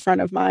 it's coming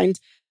front of mind.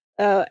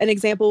 An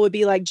example would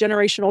be like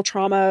generational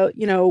trauma,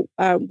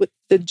 with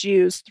the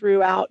Jews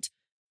throughout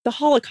the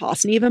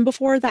Holocaust. And even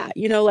before that,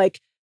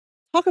 like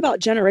talk about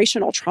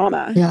generational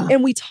trauma. Yeah.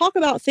 And we talk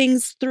about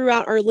things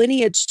throughout our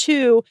lineage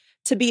too,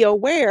 to be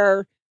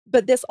aware,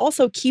 but this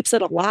also keeps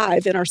it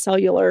alive in our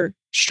cellular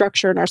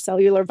structure and our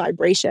cellular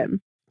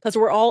vibration, because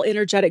we're all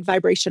energetic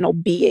vibrational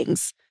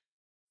beings.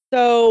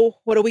 So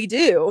what do we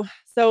do?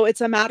 So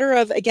it's a matter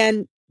of,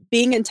 again,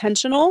 being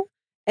intentional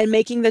and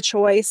making the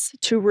choice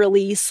to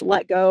release,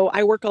 let go.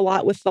 I work a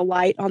lot with the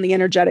light on the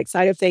energetic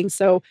side of things.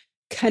 So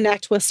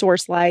connect with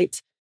source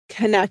light,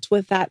 connect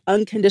with that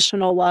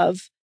unconditional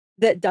love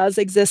that does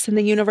exist in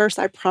the universe.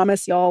 I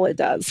promise y'all it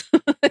does.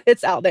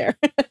 It's out there.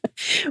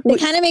 It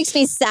kind of makes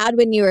me sad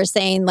when you were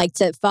saying like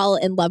to fall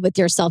in love with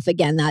yourself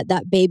again,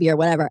 that baby or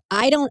whatever.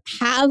 I don't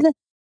have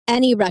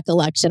any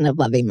recollection of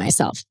loving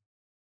myself.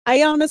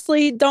 I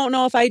honestly don't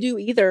know if I do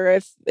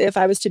either, if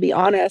I was to be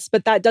honest,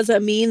 but that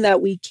doesn't mean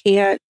that we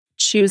can't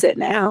choose it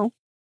now.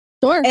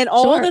 Sure. And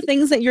all the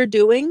things that you're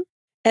doing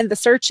and the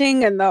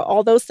searching and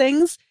all those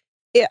things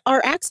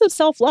are acts of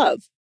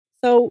self-love.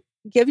 So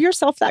give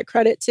yourself that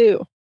credit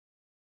too.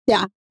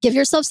 Yeah. Give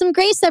yourself some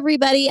grace,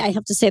 everybody. I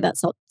have to say that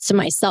to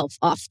myself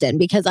often,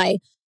 because I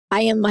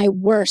am my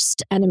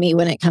worst enemy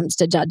when it comes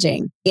to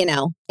judging,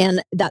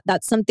 and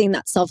that's something,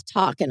 that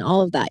self-talk and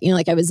all of that,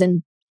 like I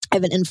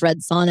have an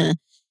infrared sauna,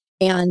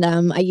 and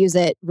I use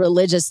it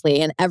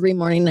religiously. And every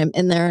morning I'm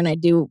in there and I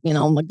do,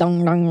 I'm like,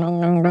 dong, dong,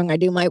 dong, dong, dong. I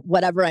do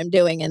whatever I'm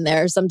doing in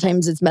there.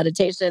 Sometimes it's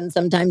meditation.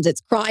 Sometimes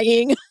it's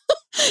crying.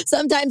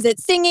 Sometimes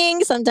it's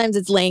singing. Sometimes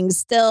it's laying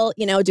still,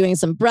 doing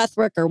some breath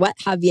work or what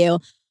have you.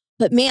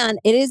 But man,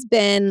 it has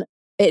been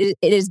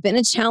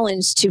a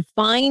challenge to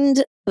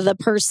find the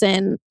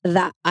person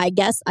that I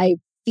guess I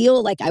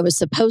feel like I was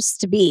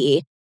supposed to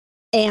be,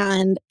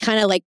 and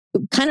kind of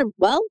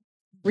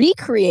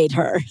recreate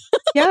her.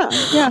 Yeah.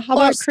 How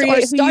about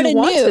create who you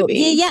want to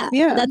be?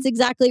 Yeah. That's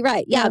exactly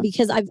right. Yeah.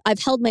 Because I've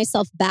held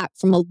myself back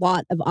from a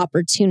lot of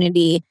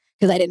opportunity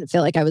because I didn't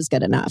feel like I was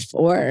good enough,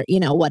 or,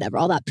 whatever,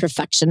 all that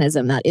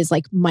perfectionism that is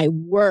like my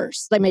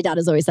worst. Like my dad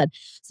has always said,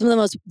 some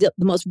of the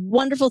most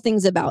wonderful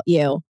things about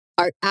you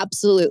are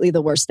absolutely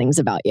the worst things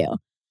about you,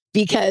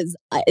 because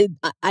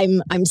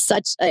I'm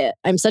such a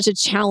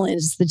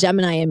challenge, the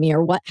Gemini in me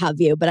or what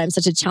have you, but I'm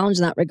such a challenge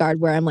in that regard,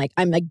 where I'm like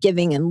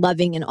giving and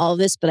loving and all of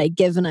this, but I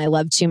give and I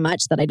love too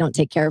much that I don't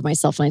take care of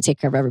myself and I take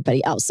care of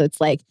everybody else. So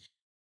it's like,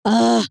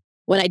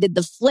 when I did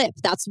the flip,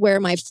 that's where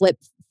my flip,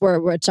 for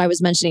which I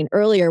was mentioning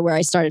earlier, where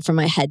I started from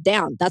my head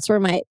down. That's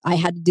where I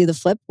had to do the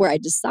flip, where I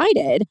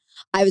decided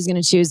I was going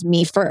to choose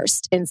me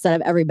first instead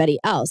of everybody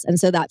else. And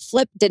so that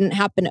flip didn't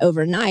happen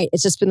overnight.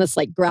 It's just been this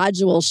like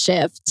gradual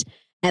shift.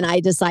 And I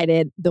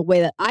decided the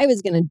way that I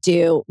was going to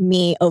do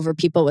me over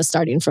people was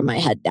starting from my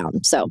head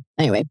down. So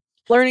anyway.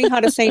 Learning how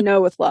to say no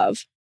with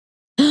love.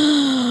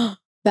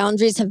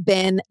 Boundaries have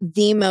been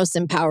the most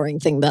empowering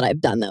thing that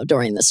I've done, though,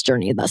 during this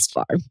journey thus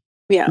far.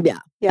 Yeah.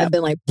 I've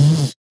been like,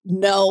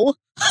 no.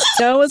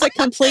 No is a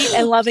complete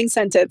and loving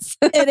sentence.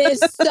 It is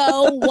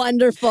so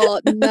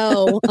wonderful.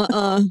 No,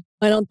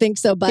 I don't think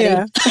so, buddy.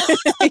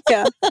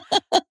 Yeah.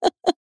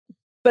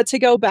 But to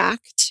go back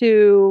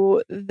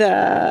to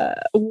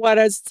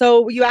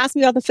so you asked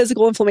me about the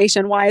physical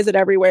inflammation. Why is it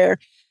everywhere?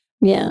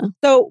 Yeah.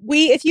 So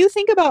if you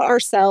think about our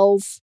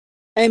cells,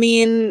 I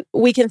mean,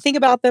 we can think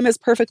about them as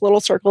perfect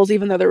little circles,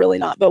 even though they're really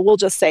not. But we'll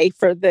just say,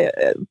 for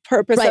the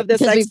purpose of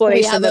this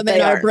explanation, we have them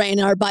in our brain,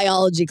 our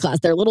biology class.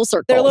 They're little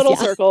circles. They're little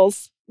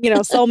circles,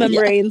 cell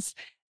membranes.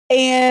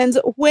 And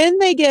when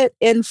they get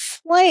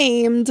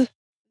inflamed,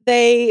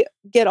 they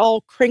get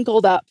all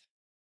crinkled up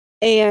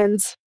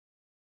and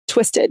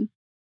twisted.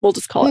 We'll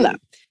just call it that.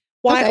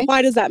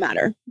 Why does that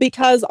matter?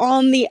 Because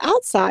on the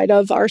outside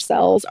of our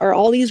cells are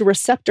all these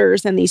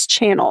receptors and these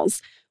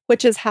channels,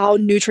 which is how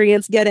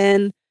nutrients get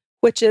in,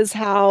 which is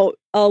how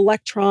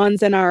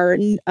electrons and our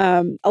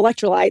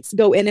electrolytes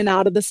go in and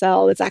out of the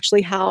cell. It's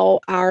actually how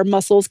our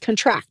muscles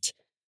contract.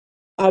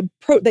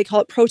 They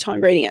call it proton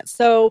gradients.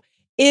 So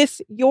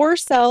if your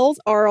cells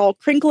are all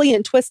crinkly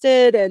and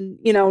twisted and,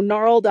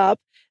 gnarled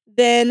up,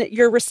 then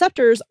your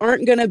receptors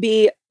aren't going to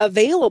be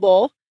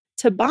available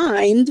to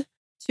bind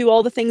to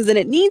all the things that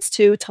it needs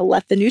to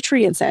let the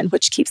nutrients in,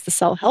 which keeps the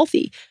cell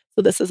healthy.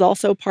 So this is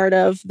also part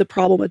of the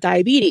problem with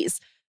diabetes.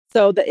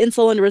 So the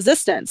insulin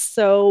resistance.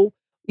 So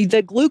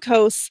the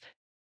glucose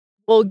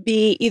will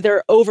be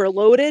either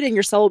overloaded and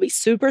your cell will be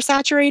super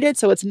saturated.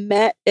 So it's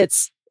met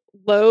its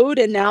load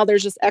and now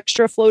there's just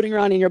extra floating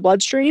around in your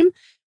bloodstream.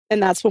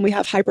 And that's when we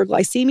have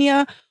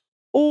hyperglycemia,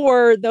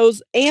 or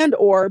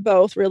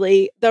both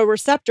really. The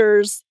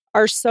receptors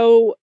are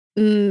so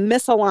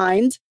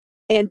misaligned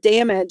and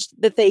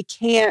damaged that they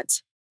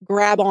can't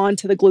grab on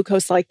to the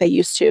glucose like they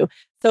used to.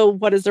 So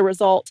what is the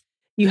result?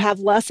 You have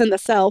less in the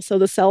cell, so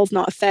the cell's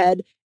not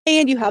fed,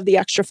 and you have the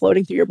extra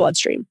floating through your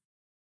bloodstream.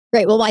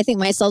 Great. Well, I think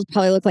my cells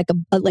probably look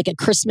like a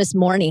Christmas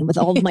morning with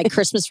all of my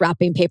Christmas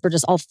wrapping paper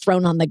just all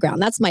thrown on the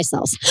ground. That's my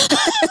cells.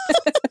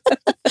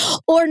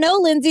 Or no,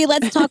 Lyndsay,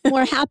 let's talk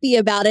more happy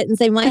about it and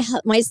say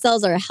my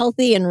cells are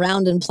healthy and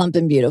round and plump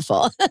and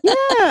beautiful.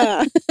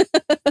 Yeah.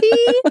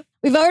 See?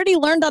 We've already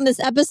learned on this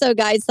episode,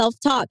 guys,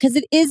 self-talk, because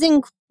it is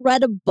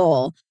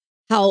incredible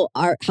how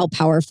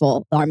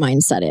powerful our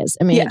mindset is.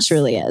 I mean, It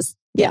truly is.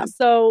 Yeah.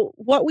 So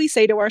what we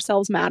say to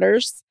ourselves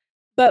matters.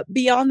 But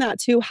beyond that,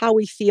 too, how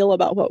we feel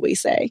about what we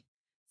say.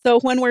 So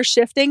when we're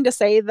shifting to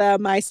say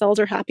my cells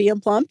are happy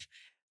and plump,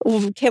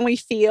 can we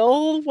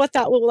feel what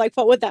that will like?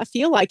 What would that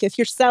feel like if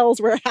your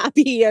cells were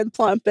happy and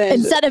plump? And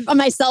instead of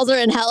my cells are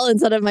in hell,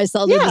 instead of my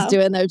cells are just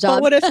doing their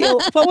job. What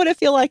would it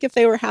feel like if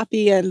they were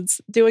happy and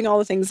doing all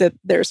the things that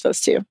they're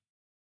supposed to?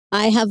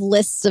 I have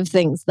lists of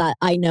things that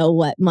I know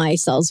what my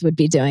cells would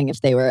be doing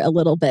if they were a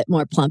little bit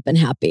more plump and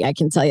happy. I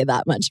can tell you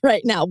that much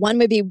right now. One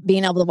would be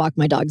being able to walk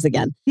my dogs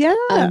again. Yeah.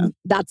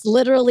 That's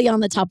literally on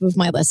the top of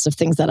my list of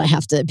things that I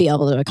have to be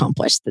able to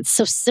accomplish. That's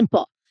so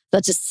simple.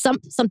 That's just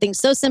something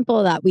so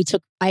simple that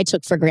I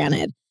took for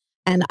granted.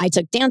 And I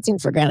took dancing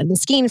for granted and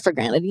skiing for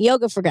granted and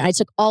yoga for granted. I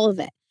took all of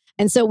it.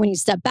 And so when you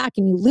step back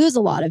and you lose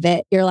a lot of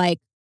it, you're like,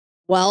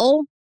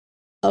 well,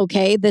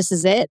 okay, this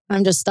is it.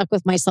 I'm just stuck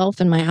with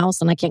myself in my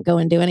house and I can't go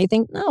and do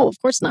anything. No,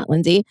 of course not,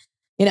 Lyndsay.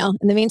 In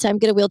the meantime,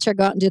 get a wheelchair,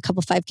 go out and do a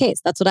couple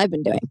 5Ks. That's what I've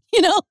been doing,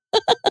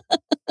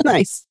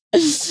 Nice.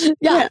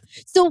 Yeah.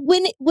 So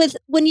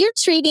when you're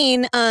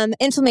treating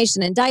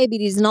inflammation and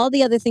diabetes and all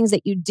the other things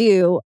that you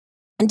do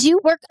you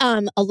work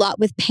a lot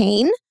with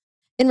pain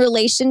in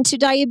relation to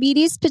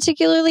diabetes,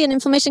 particularly and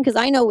inflammation? Because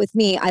I know with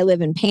me, I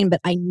live in pain,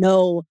 but I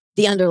know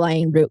the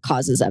underlying root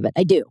causes of it.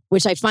 I do,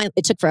 which I find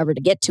it took forever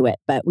to get to it,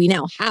 but we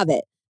now have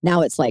it.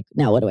 Now it's like,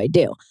 now what do I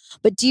do?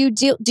 But do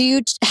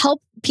you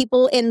help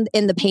people in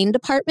the pain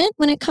department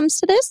when it comes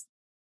to this?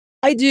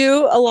 I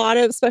do. A lot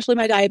of, especially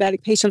my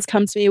diabetic patients,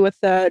 come to me with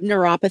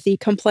neuropathy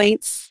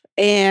complaints,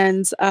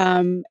 and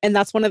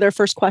that's one of their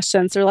first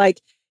questions. They're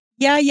like,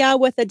 "Yeah,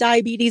 with the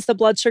diabetes, the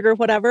blood sugar,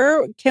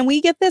 whatever. Can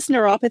we get this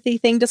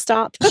neuropathy thing to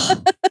stop?"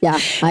 Yeah,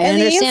 I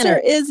and understand. The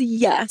answer is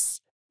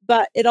yes,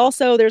 but it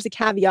also there's a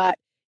caveat.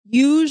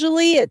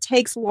 Usually, it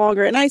takes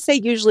longer, and I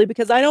say usually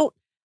because I don't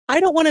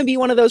want to be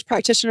one of those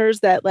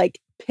practitioners that like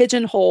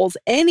pigeonholes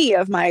any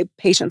of my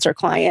patients or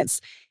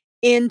clients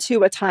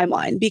into a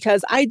timeline,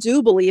 because I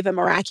do believe a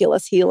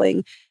miraculous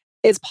healing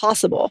is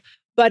possible.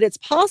 But it's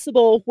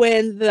possible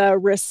when the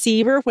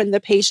receiver, when the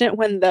patient,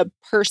 when the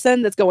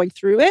person that's going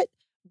through it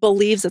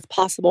believes it's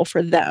possible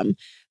for them.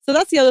 So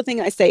that's the other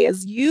thing I say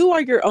is you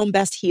are your own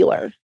best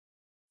healer.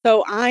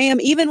 So I am,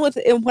 even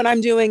when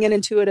I'm doing an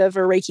intuitive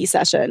or Reiki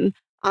session,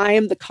 I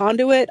am the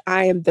conduit,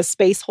 I am the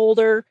space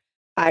holder,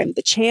 I'm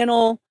the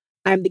channel,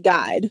 I'm the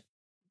guide,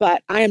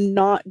 but I am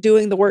not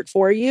doing the work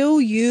for you.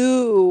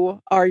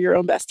 You are your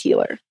own best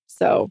healer.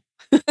 So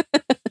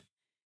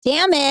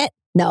damn it.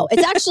 No,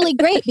 it's actually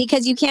great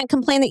because you can't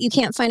complain that you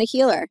can't find a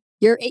healer.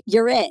 You're it.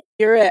 You're it.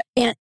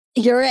 And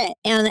you're it.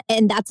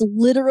 And that's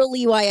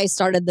literally why I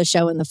started the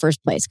show in the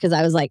first place. Because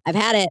I was like, I've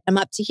had it. I'm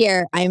up to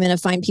here. I'm going to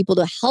find people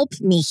to help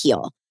me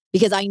heal.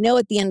 Because I know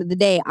at the end of the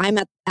day, I'm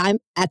at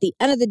the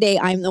end of the day,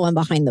 I'm the one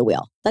behind the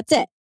wheel. That's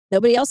it.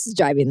 Nobody else is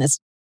driving this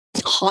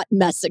hot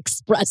mess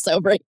express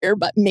over here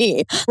but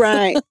me.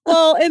 Right.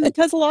 Well, and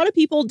because a lot of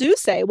people do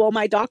say, well,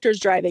 my doctor's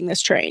driving this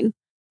train,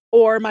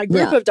 or my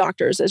group of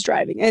doctors is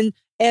driving.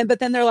 But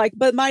then they're like,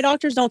 but my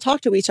doctors don't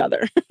talk to each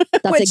other.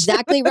 That's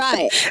exactly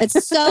right.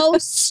 It's so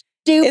stupid.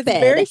 It's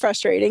very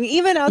frustrating.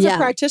 Even as a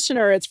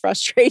practitioner, it's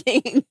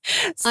frustrating.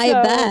 I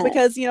bet.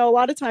 Because, a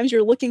lot of times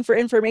you're looking for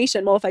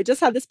information. Well, if I just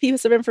had this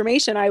piece of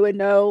information, I would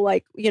know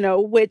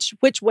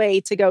which way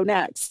to go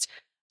next.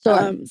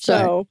 Sure.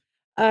 So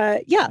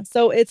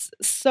it's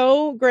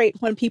so great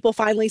when people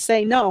finally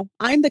say, no,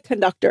 I'm the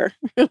conductor.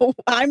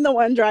 I'm the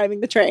one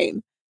driving the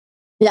train.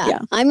 Yeah.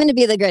 I'm going to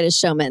be the greatest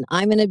showman.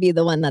 I'm going to be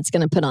the one that's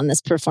going to put on this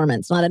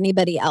performance, not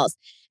anybody else.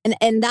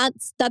 And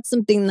that's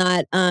something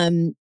that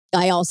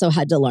I also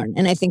had to learn.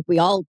 And I think we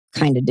all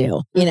kind of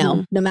do,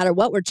 no matter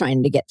what we're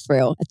trying to get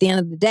through. At the end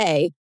of the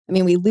day, I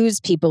mean, we lose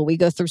people. We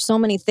go through so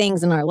many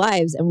things in our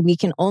lives, and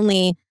the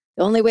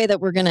only way that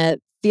we're going to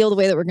feel the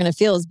way that we're going to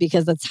feel is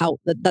because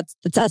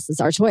that's us. It's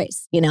our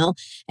choice,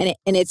 and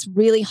it's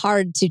really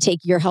hard to take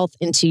your health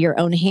into your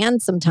own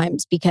hands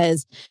sometimes,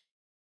 because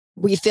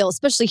we feel,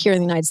 especially here in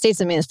the United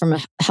States, I mean, from a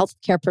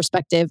healthcare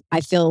perspective,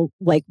 I feel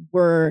like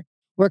we're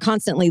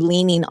constantly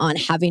leaning on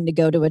having to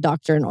go to a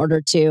doctor in order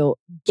to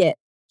get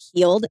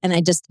healed. And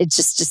it's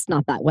just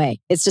not that way.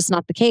 It's just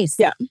not the case.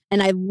 Yeah.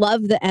 And I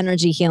love the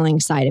energy healing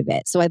side of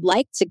it. So I'd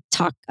like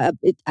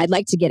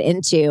to get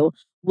into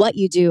what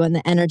you do in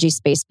the energy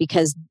space,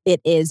 because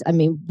it is, I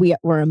mean,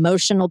 we're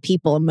emotional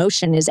people.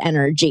 Emotion is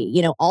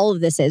energy. All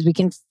of this is, we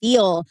can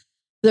feel.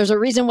 There's a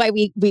reason why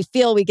we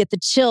feel, we get the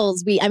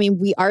chills. We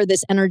are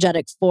this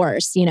energetic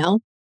force,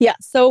 Yeah.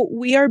 So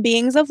we are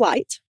beings of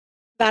light.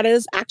 That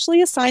is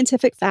actually a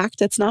scientific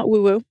fact. It's not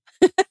woo-woo.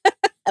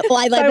 Well,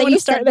 I So like I that want you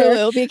to start said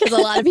there. woo because a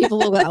lot of people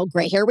will go, oh,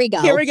 great, here we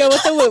go. Here we go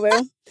with the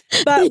woo-woo.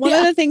 But one of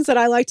Yeah. the things that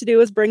I like to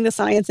do is bring the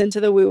science into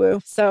the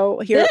woo-woo. So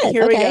here Good.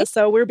 we Okay. go.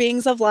 So we're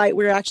beings of light.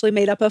 We're actually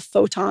made up of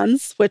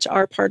photons, which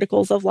are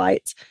particles of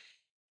light.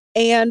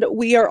 And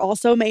we are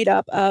also made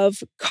up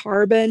of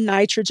carbon,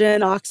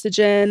 nitrogen,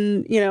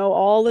 oxygen,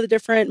 all of the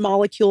different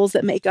molecules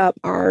that make up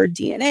our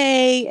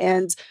DNA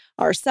and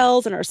our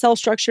cells and our cell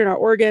structure and our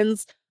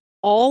organs.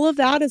 All of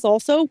that is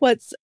also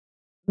what's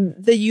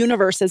the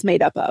universe is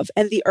made up of,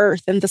 and the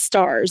earth and the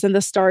stars and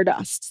the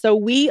stardust. So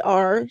we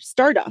are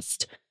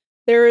stardust.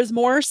 There is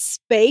more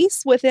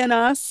space within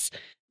us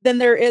than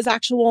there is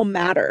actual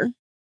matter.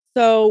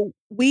 So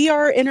we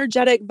are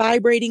energetic,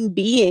 vibrating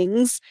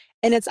beings,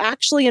 and it's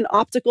actually an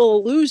optical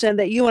illusion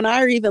that you and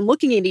I are even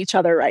looking at each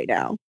other right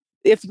now.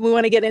 If we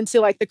want to get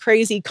into like the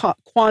crazy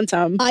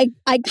quantum. I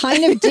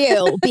kind of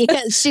do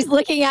because she's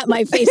looking at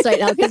my face right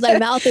now because my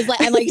mouth is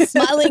like, I'm like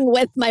smiling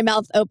with my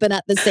mouth open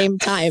at the same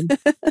time.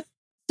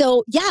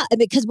 So yeah,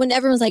 because when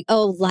everyone's like,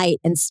 oh, light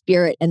and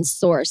spirit and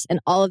source and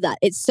all of that,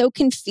 it's so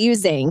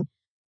confusing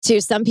to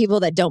some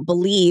people that don't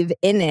believe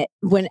in it.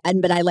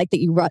 But I like that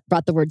you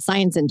brought the word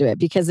science into it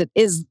because it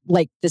is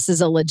like, this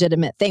is a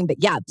legitimate thing. But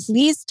yeah,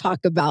 please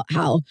talk about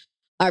how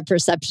our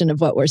perception of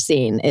what we're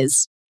seeing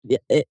is,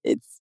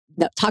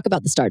 talk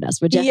about the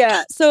stardust, would you?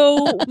 Yeah.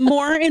 So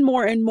more and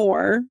more and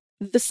more,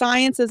 the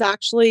science is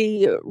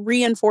actually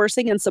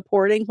reinforcing and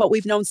supporting what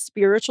we've known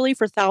spiritually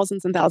for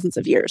thousands and thousands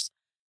of years.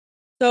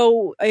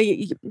 So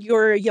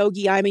you're a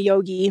yogi, I'm a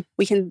yogi.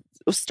 We can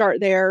start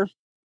there.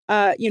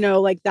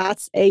 Like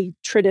that's a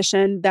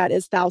tradition that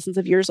is thousands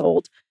of years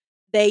old.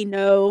 They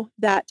know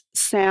that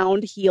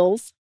sound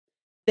heals.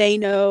 They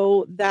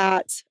know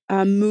that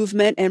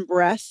movement and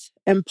breath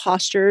and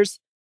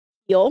postures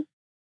heal.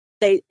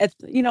 They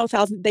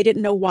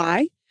didn't know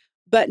why,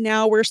 but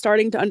now we're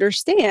starting to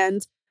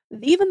understand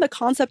even the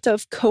concept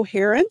of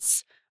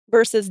coherence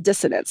versus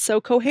dissonance.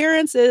 So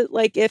coherence is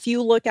like if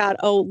you look at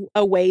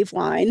a wave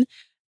line,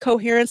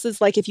 coherence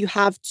is like if you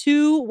have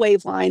two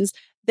wave lines,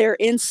 they're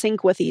in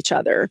sync with each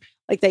other.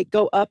 Like they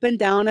go up and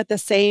down at the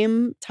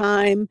same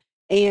time,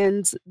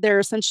 and they're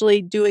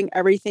essentially doing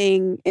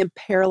everything in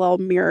parallel,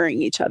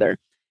 mirroring each other.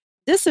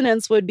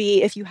 Dissonance would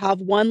be if you have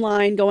one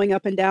line going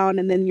up and down,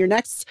 and then your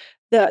next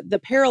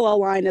the parallel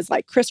line is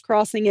like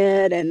crisscrossing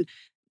it and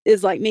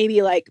is like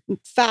maybe like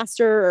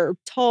faster or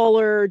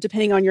taller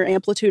depending on your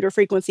amplitude or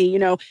frequency.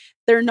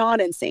 They're not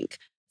in sync.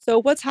 So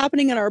what's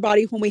happening in our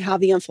body when we have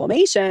the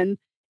inflammation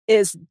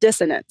is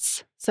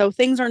dissonance. So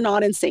things are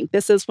not in sync.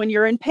 This is when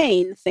you're in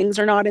pain, things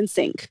are not in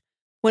sync.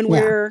 When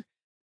we're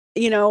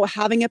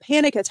having a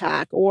panic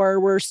attack or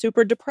we're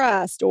super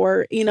depressed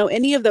or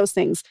any of those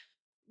things,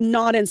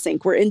 not in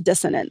sync. We're in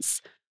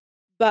dissonance.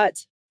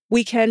 But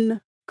we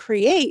can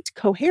create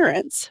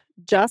coherence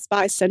just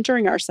by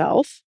centering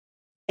ourselves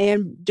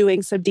and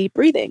doing some deep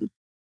breathing.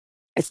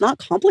 It's not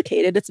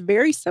complicated. It's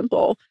very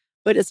simple,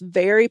 but it's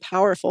very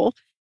powerful.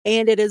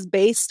 And it is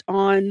based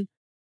on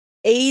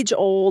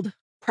age-old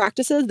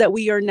practices that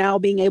we are now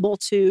being able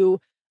to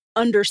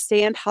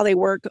understand how they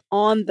work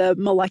on the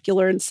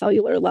molecular and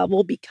cellular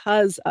level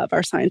because of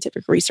our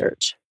scientific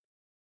research.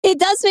 It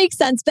does make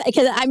sense, but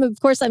because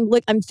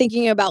I'm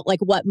thinking about like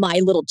what my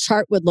little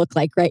chart would look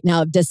like right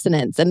now of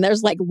dissonance, and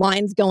there's like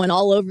lines going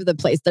all over the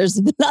place. There's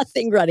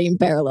nothing running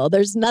parallel.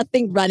 There's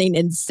nothing running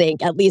in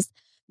sync. At least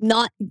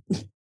not.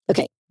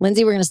 Okay,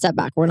 Lyndsay, we're going to step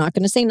back. We're not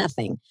going to say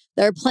nothing.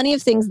 There are plenty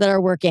of things that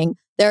are working.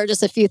 There are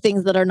just a few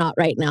things that are not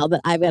right now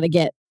that I've got to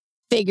get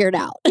figured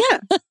out. Yeah.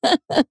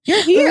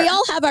 You're here. We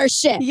all have our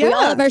shit. Yeah. We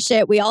all have our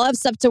shit. We all have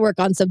stuff to work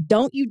on. So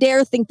don't you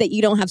dare think that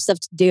you don't have stuff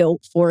to do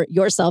for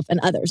yourself and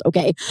others.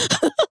 Okay.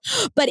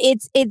 But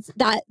it's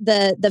that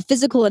the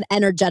physical and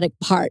energetic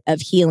part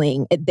of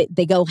healing,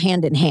 they go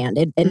hand in hand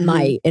in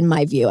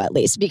my view, at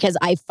least, because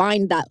I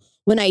find that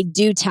when I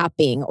do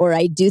tapping or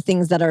I do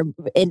things that are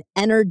in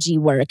energy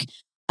work,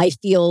 I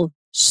feel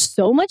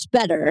so much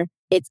better.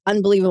 It's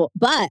unbelievable.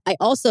 But I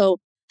also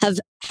have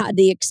had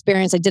the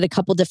experience. I did a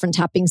couple different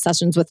tapping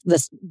sessions with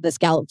this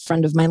gal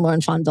friend of mine,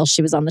 Lauren Fonville.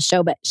 She was on the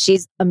show, but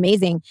she's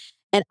amazing.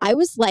 And I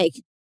was like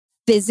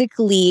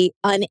physically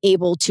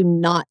unable to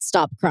not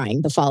stop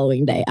crying the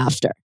following day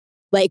after.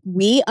 Like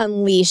we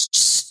unleashed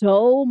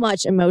so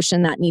much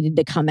emotion that needed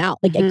to come out.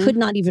 Like I could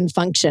not even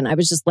function. I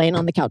was just laying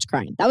on the couch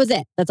crying. That was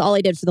it. That's all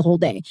I did for the whole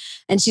day.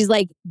 And she's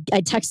like,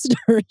 I texted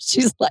her.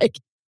 She's like,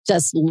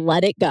 just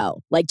let it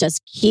go. Like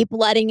just keep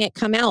letting it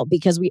come out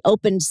because we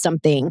opened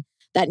something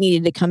that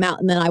needed to come out.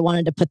 And then I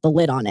wanted to put the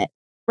lid on it.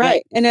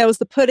 Right. And it was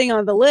the putting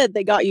on the lid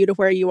that got you to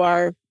where you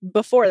are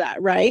before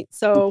that. Right.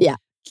 So yeah.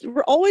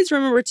 Always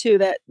remember too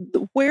that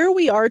where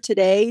we are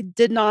today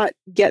did not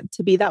get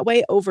to be that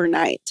way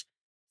overnight.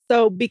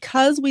 So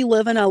because we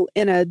live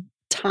in a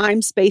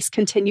time-space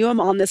continuum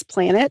on this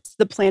planet,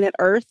 the planet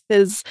Earth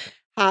has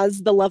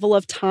the level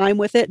of time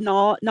with it.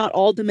 Not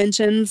all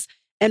dimensions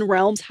and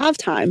realms have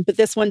time, but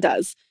this one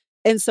does.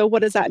 And so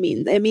what does that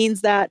mean? It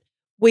means that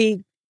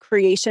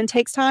creation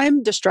takes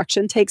time,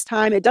 destruction takes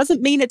time. It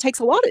doesn't mean it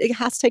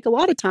has to take a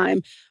lot of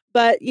time.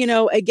 But,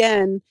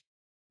 again,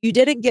 You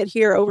didn't get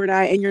here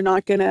overnight, and you're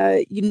not going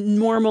to you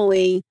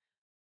normally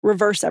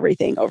reverse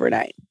everything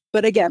overnight.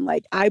 But again,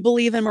 like I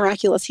believe in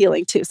miraculous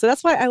healing too. So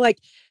that's why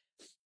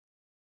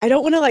I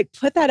don't want to like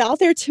put that out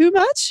there too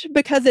much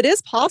because it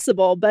is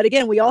possible. But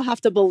again, we all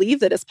have to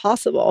believe that it's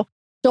possible.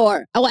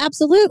 Sure. Oh,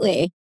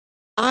 absolutely.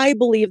 I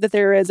believe that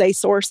there is a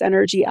source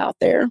energy out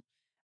there.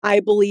 I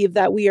believe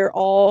that we are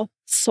all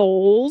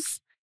souls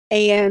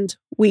and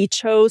we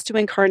chose to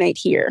incarnate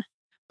here.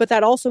 But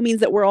that also means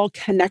that we're all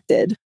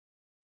connected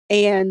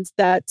and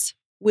that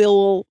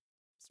we'll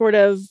sort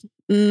of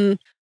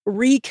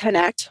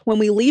reconnect when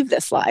we leave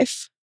this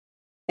life.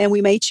 And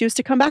we may choose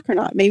to come back or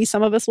not. Maybe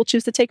some of us will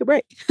choose to take a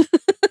break.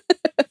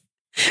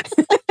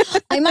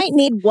 I might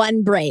need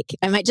one break.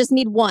 I might just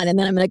need one, and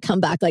then I'm going to come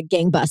back like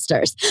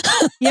gangbusters.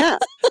 Yeah.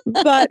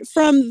 But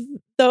from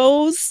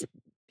those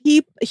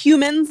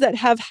humans that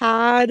have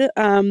had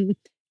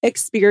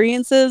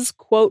experiences,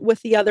 quote,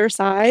 with the other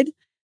side,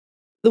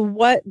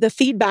 what the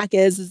feedback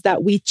is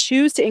that we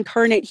choose to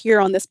incarnate here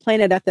on this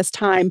planet at this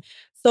time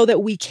so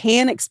that we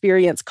can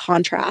experience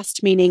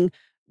contrast, meaning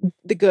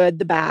the good,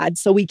 the bad.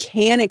 So we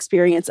can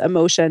experience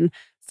emotion.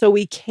 So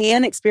we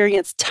can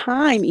experience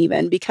time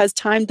even because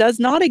time does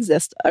not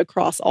exist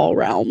across all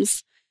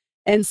realms.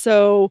 And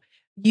so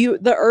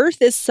the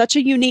earth is such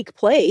a unique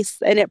place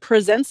and it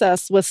presents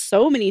us with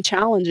so many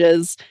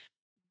challenges.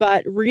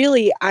 But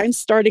really, I'm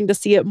starting to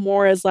see it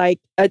more as like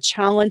a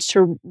challenge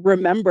to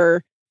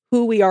remember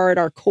who we are at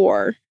our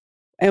core.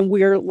 And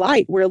we're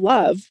light, we're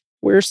love,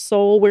 we're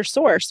soul, we're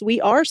source.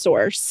 We are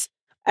source,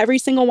 every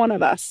single one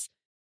of us.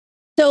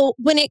 So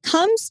when it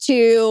comes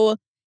to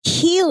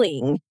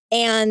healing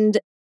and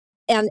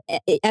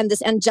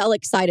this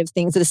angelic side of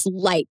things, this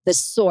light, this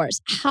source,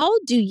 how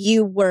do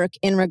you work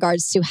in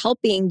regards to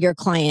helping your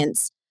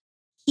clients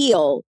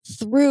heal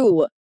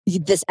through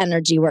this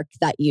energy work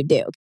that you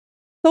do?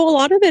 So a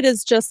lot of it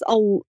is just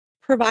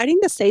providing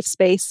the safe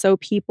space so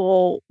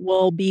people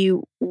will be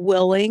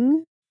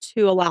willing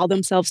to allow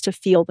themselves to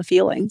feel the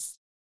feelings.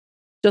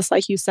 Just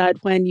like you said,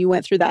 when you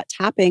went through that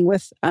tapping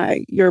with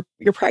your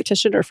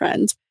practitioner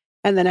friend,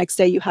 and the next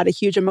day you had a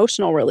huge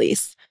emotional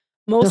release.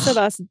 Most of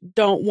us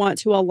don't want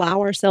to allow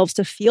ourselves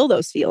to feel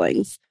those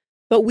feelings,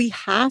 but we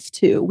have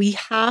to. We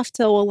have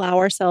to allow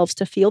ourselves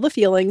to feel the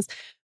feelings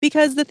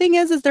because the thing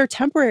is they're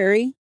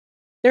temporary.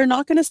 They're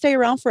not going to stay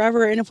around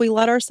forever. And if we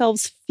let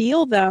ourselves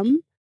feel them,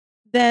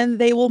 then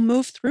they will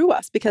move through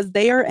us because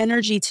they are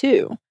energy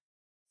too.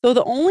 So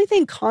the only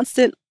thing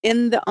constant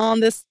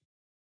on this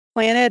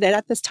planet and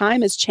at this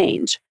time is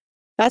change.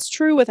 That's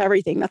true with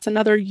everything. That's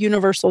another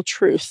universal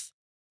truth.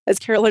 As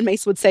Carolyn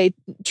Mace would say,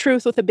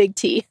 truth with a big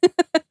T.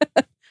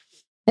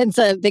 It's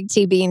a big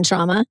T being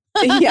trauma.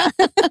 Yeah.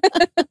 Because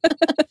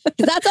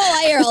that's all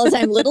I hear all the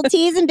time. Little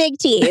T's and big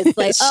T's.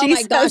 Like, oh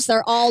my gosh,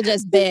 they're all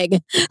just big.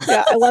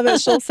 Yeah, I love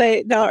it. She'll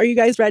say, now, are you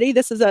guys ready?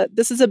 This is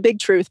a big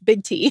truth,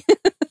 big T.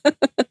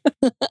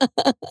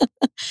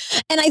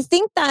 And I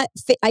think that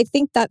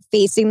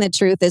facing the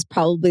truth is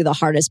probably the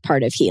hardest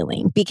part of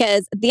healing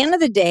because at the end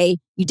of the day,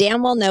 you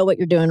damn well know what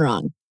you're doing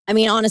wrong. I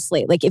mean,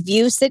 honestly, like if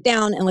you sit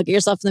down and look at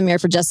yourself in the mirror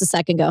for just a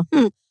second, go,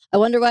 I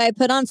wonder why I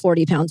put on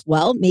 40 pounds.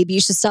 Well, maybe you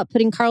should stop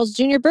putting Carl's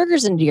Jr.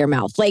 burgers into your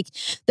mouth. Like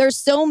there's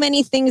so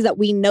many things that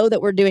we know that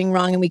we're doing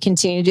wrong and we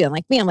continue to do. And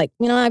like me, I'm like,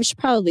 I should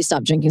probably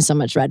stop drinking so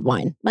much red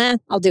wine.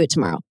 I'll do it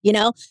tomorrow,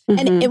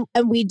 Mm-hmm.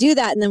 And we do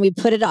that and then we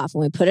put it off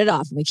and we put it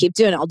off and we keep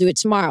doing it. I'll do it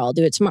tomorrow. I'll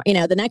do it tomorrow,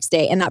 the next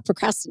day. And that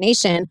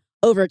procrastination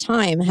over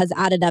time has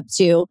added up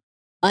to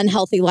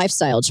unhealthy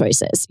lifestyle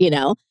choices,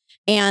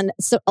 And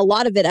so a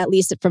lot of it, at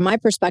least from my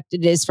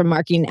perspective, is from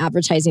marketing and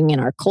advertising in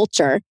our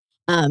culture.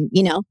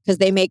 Because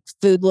they make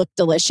food look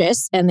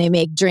delicious and they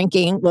make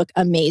drinking look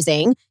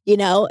amazing,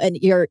 and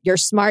you're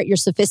smart, you're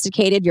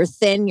sophisticated, you're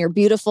thin, you're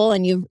beautiful,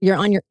 and you're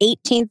on your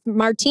 18th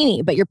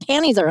martini, but your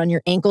panties are on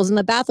your ankles in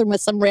the bathroom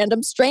with some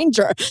random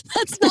stranger.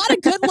 That's not a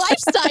good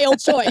lifestyle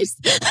choice,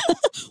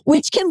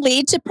 which can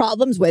lead to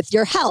problems with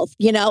your health,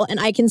 and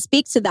I can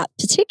speak to that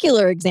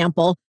particular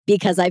example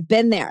because I've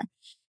been there.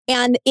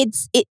 And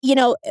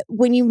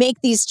when you make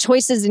these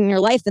choices in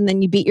your life and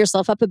then you beat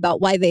yourself up about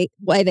why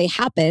they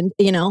happened,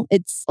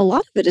 it's a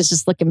lot of it is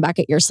just looking back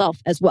at yourself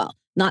as well.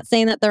 Not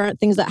saying that there aren't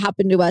things that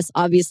happen to us.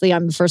 Obviously,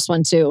 I'm the first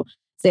one to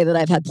say that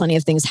I've had plenty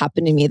of things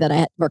happen to me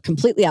that were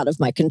completely out of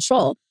my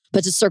control.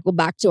 But to circle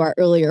back to our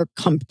earlier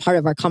part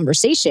of our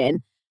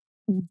conversation,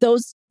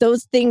 those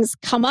things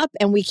come up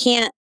and we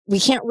can't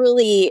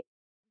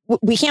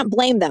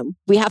blame them.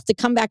 We have to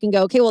come back and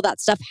go, okay, well,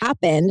 that stuff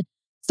happened.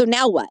 So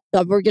now what?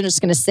 We're just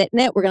going to sit in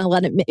it. We're going to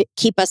let it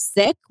keep us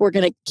sick. We're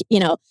going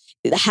to,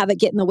 have it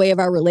get in the way of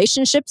our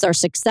relationships, our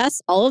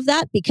success, all of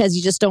that, because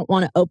you just don't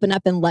want to open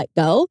up and let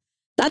go.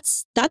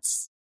 That's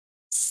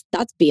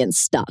being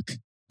stuck.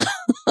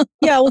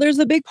 Yeah. Well, there's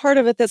a big part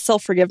of it that's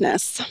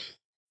self-forgiveness.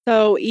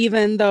 So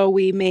even though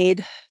we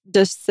made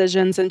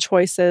decisions and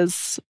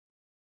choices,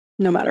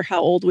 no matter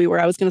how old we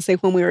were, I was going to say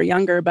when we were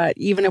younger, but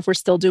even if we're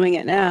still doing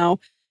it now,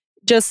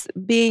 just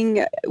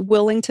being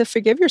willing to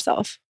forgive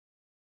yourself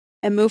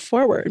and move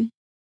forward.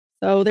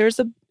 So there's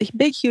a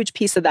big, huge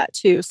piece of that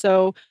too.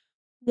 So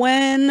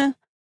when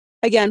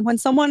again, when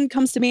someone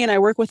comes to me and I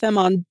work with them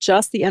on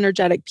just the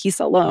energetic piece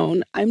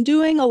alone, I'm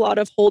doing a lot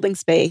of holding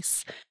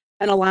space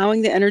and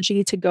allowing the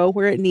energy to go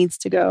where it needs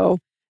to go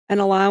and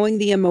allowing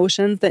the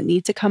emotions that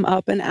need to come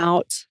up and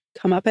out,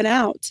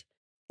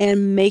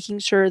 and making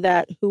sure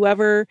that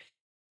whoever,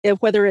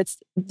 whether it's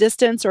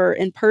distance or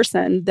in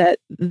person, that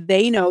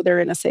they know they're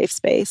in a safe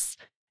space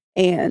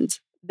and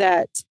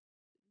that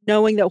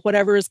knowing that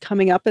whatever is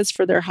coming up is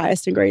for their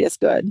highest and greatest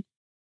good.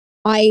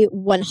 I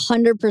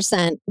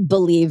 100%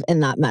 believe in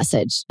that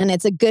message. And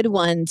it's a good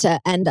one to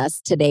end us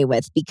today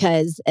with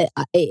because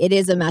it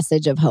is a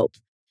message of hope.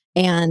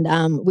 And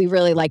we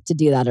really like to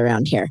do that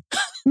around here.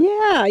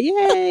 Yeah.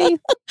 Yay. Yay.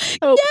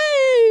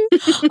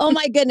 Oh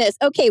my goodness.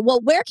 Okay.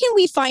 Well, where can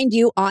we find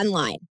you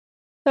online?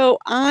 So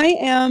I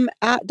am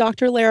at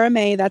Dr. Lara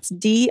May. That's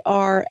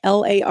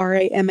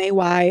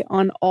DrLaramay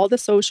on all the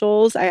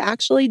socials. I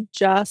actually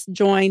just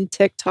joined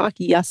TikTok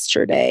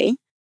yesterday.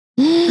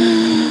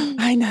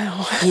 I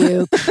know.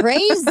 You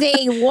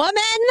crazy woman.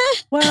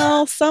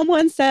 Well,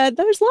 someone said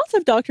there's lots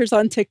of doctors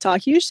on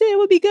TikTok. Usually it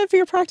would be good for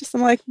your practice.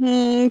 I'm like,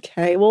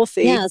 okay, we'll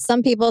see. Yeah,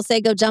 some people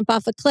say go jump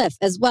off a cliff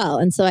as well.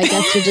 And so I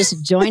guess you're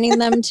just joining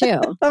them too.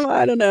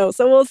 I don't know.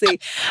 So we'll see.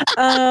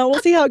 We'll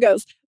see how it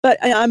goes. But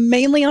I'm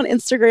mainly on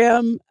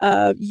Instagram,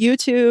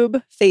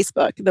 YouTube,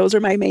 Facebook. Those are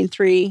my main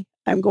three.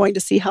 I'm going to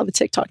see how the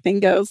TikTok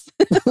thing goes.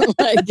 Oh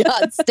my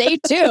God, stay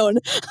tuned.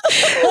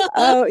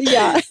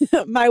 Yeah.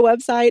 My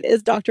website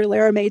is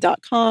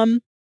drlaramay.com.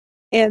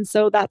 And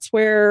so that's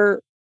where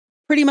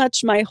pretty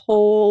much my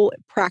whole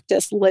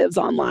practice lives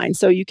online.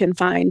 So you can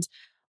find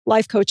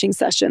life coaching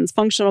sessions,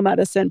 functional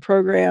medicine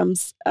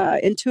programs,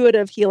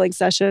 intuitive healing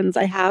sessions.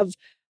 I have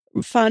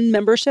fun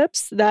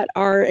memberships that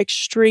are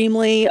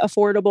extremely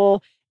affordable.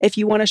 If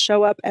you want to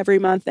show up every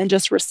month and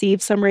just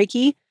receive some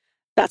Reiki,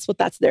 that's what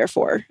that's there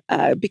for,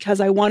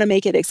 because I want to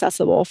make it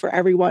accessible for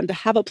everyone to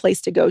have a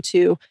place to go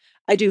to.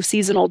 I do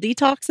seasonal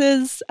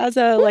detoxes as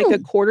like a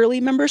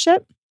quarterly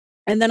membership.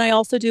 And then I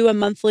also do a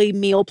monthly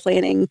meal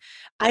planning.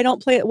 I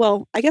don't plan,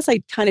 well, I guess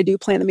I kind of do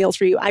plan the meals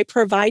for you. I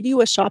provide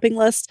you a shopping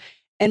list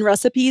and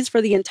recipes for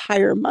the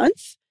entire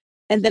month.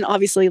 And then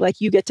obviously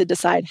like you get to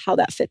decide how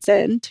that fits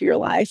into your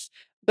life.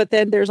 But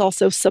then there's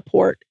also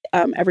support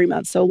every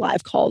month. So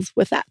live calls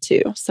with that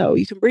too. So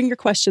you can bring your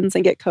questions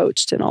and get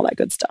coached and all that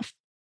good stuff.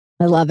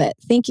 I love it.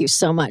 Thank you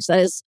so much. That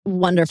is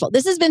wonderful.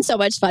 This has been so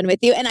much fun with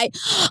you. And I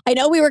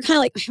know we were kind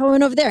of like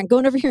going over there and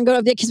going over here and going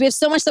over there because we have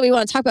so much that we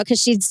want to talk about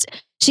because she's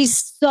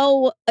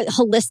so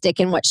holistic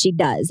in what she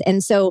does.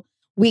 And so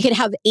we could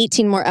have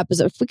 18 more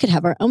episodes. We could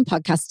have our own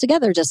podcast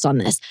together just on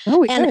this. Oh,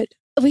 we could.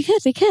 We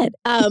could.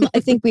 I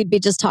think we'd be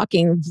just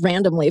talking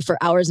randomly for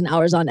hours and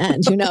hours on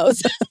end. Who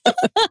knows?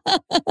 I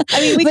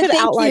mean, we could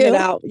outline it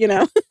out,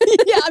 Yeah,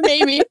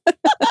 maybe.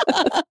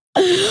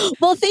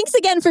 Well, thanks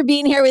again for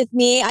being here with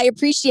me. I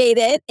appreciate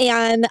it.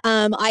 And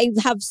I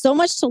have so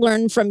much to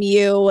learn from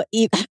you,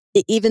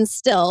 even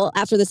still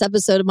after this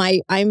episode.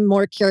 I'm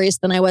more curious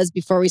than I was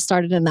before we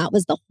started. And that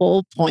was the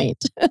whole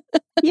point.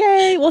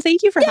 Yay. Well,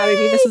 thank you for having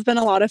me. This has been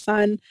a lot of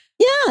fun.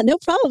 Yeah, no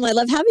problem. I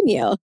love having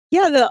you.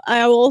 Yeah,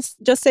 I will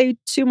just say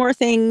two more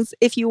things.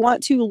 If you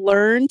want to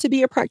learn to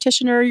be a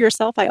practitioner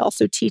yourself, I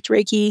also teach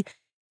Reiki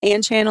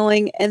and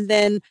channeling. And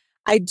then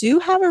I do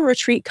have a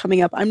retreat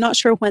coming up. I'm not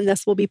sure when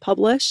this will be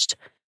published,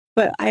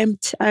 but I'm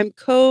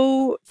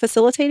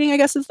co-facilitating, I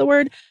guess is the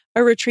word,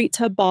 a retreat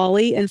to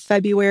Bali in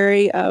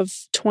February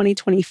of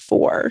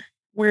 2024.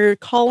 We're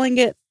calling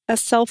it a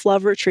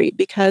self-love retreat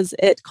because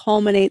it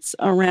culminates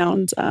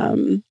around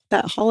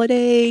that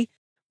holiday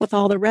with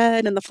all the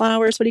red and the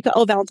flowers. What do you call it?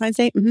 Oh, Valentine's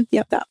Day. Mm-hmm.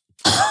 Yep, that.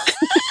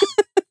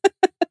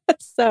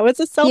 So it's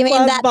a self-love You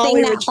mean that Bali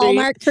thing that retreat.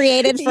 Hallmark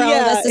created for all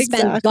of us to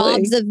spend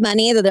gobs of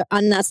money that are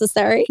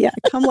unnecessary? Yeah,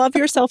 come love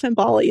yourself in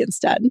Bali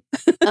instead.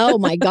 Oh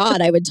my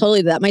God, I would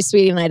totally do that. My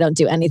sweetie and I don't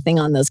do anything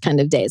on those kind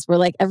of days. We're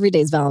like, every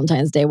day's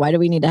Valentine's Day. Why do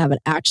we need to have an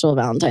actual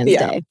Valentine's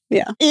Day?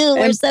 Yeah. Ew,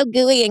 we're so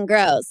gooey and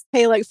gross.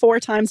 Pay like 4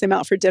 times the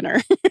amount for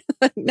dinner.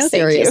 No,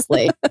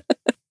 seriously.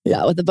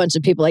 Yeah, with a bunch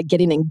of people like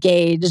getting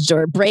engaged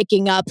or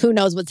breaking up. Who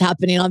knows what's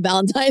happening on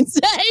Valentine's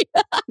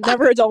Day?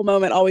 Never a dull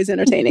moment, always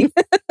entertaining.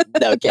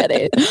 No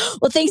kidding.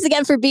 Well, thanks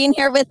again for being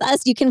here with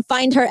us. You can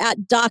find her at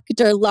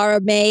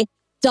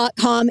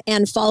drlaramay.com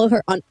and follow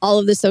her on all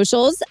of the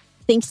socials.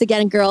 Thanks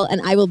again, girl,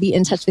 and I will be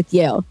in touch with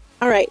you.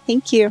 All right,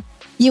 thank you.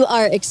 You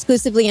are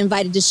exclusively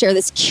invited to share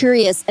this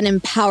curious and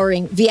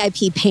empowering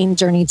VIP pain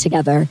journey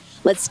together.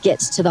 Let's get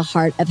to the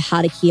heart of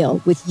how to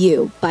heal with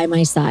you by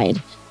my side.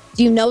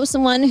 Do you know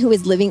someone who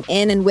is living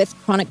in and with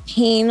chronic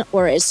pain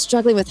or is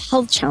struggling with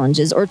health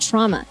challenges or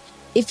trauma?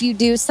 If you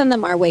do, send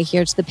them our way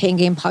here to the Pain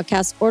Game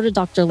Podcast or to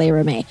Dr.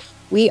 Lara May.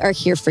 We are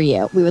here for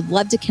you. We would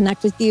love to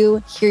connect with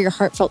you, hear your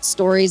heartfelt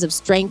stories of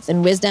strength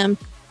and wisdom.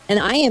 And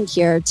I am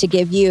here to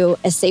give you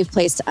a safe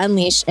place to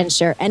unleash and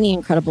share any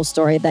incredible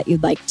story that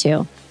you'd like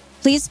to.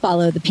 Please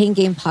follow the Pain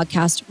Game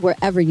Podcast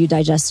wherever you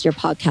digest your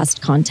podcast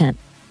content.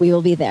 We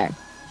will be there.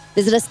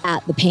 Visit us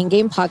at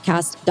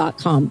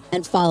thepaingamepodcast.com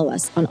and follow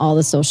us on all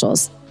the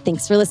socials.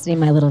 Thanks for listening,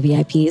 my little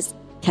VIPs.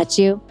 Catch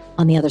you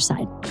on the other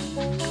side.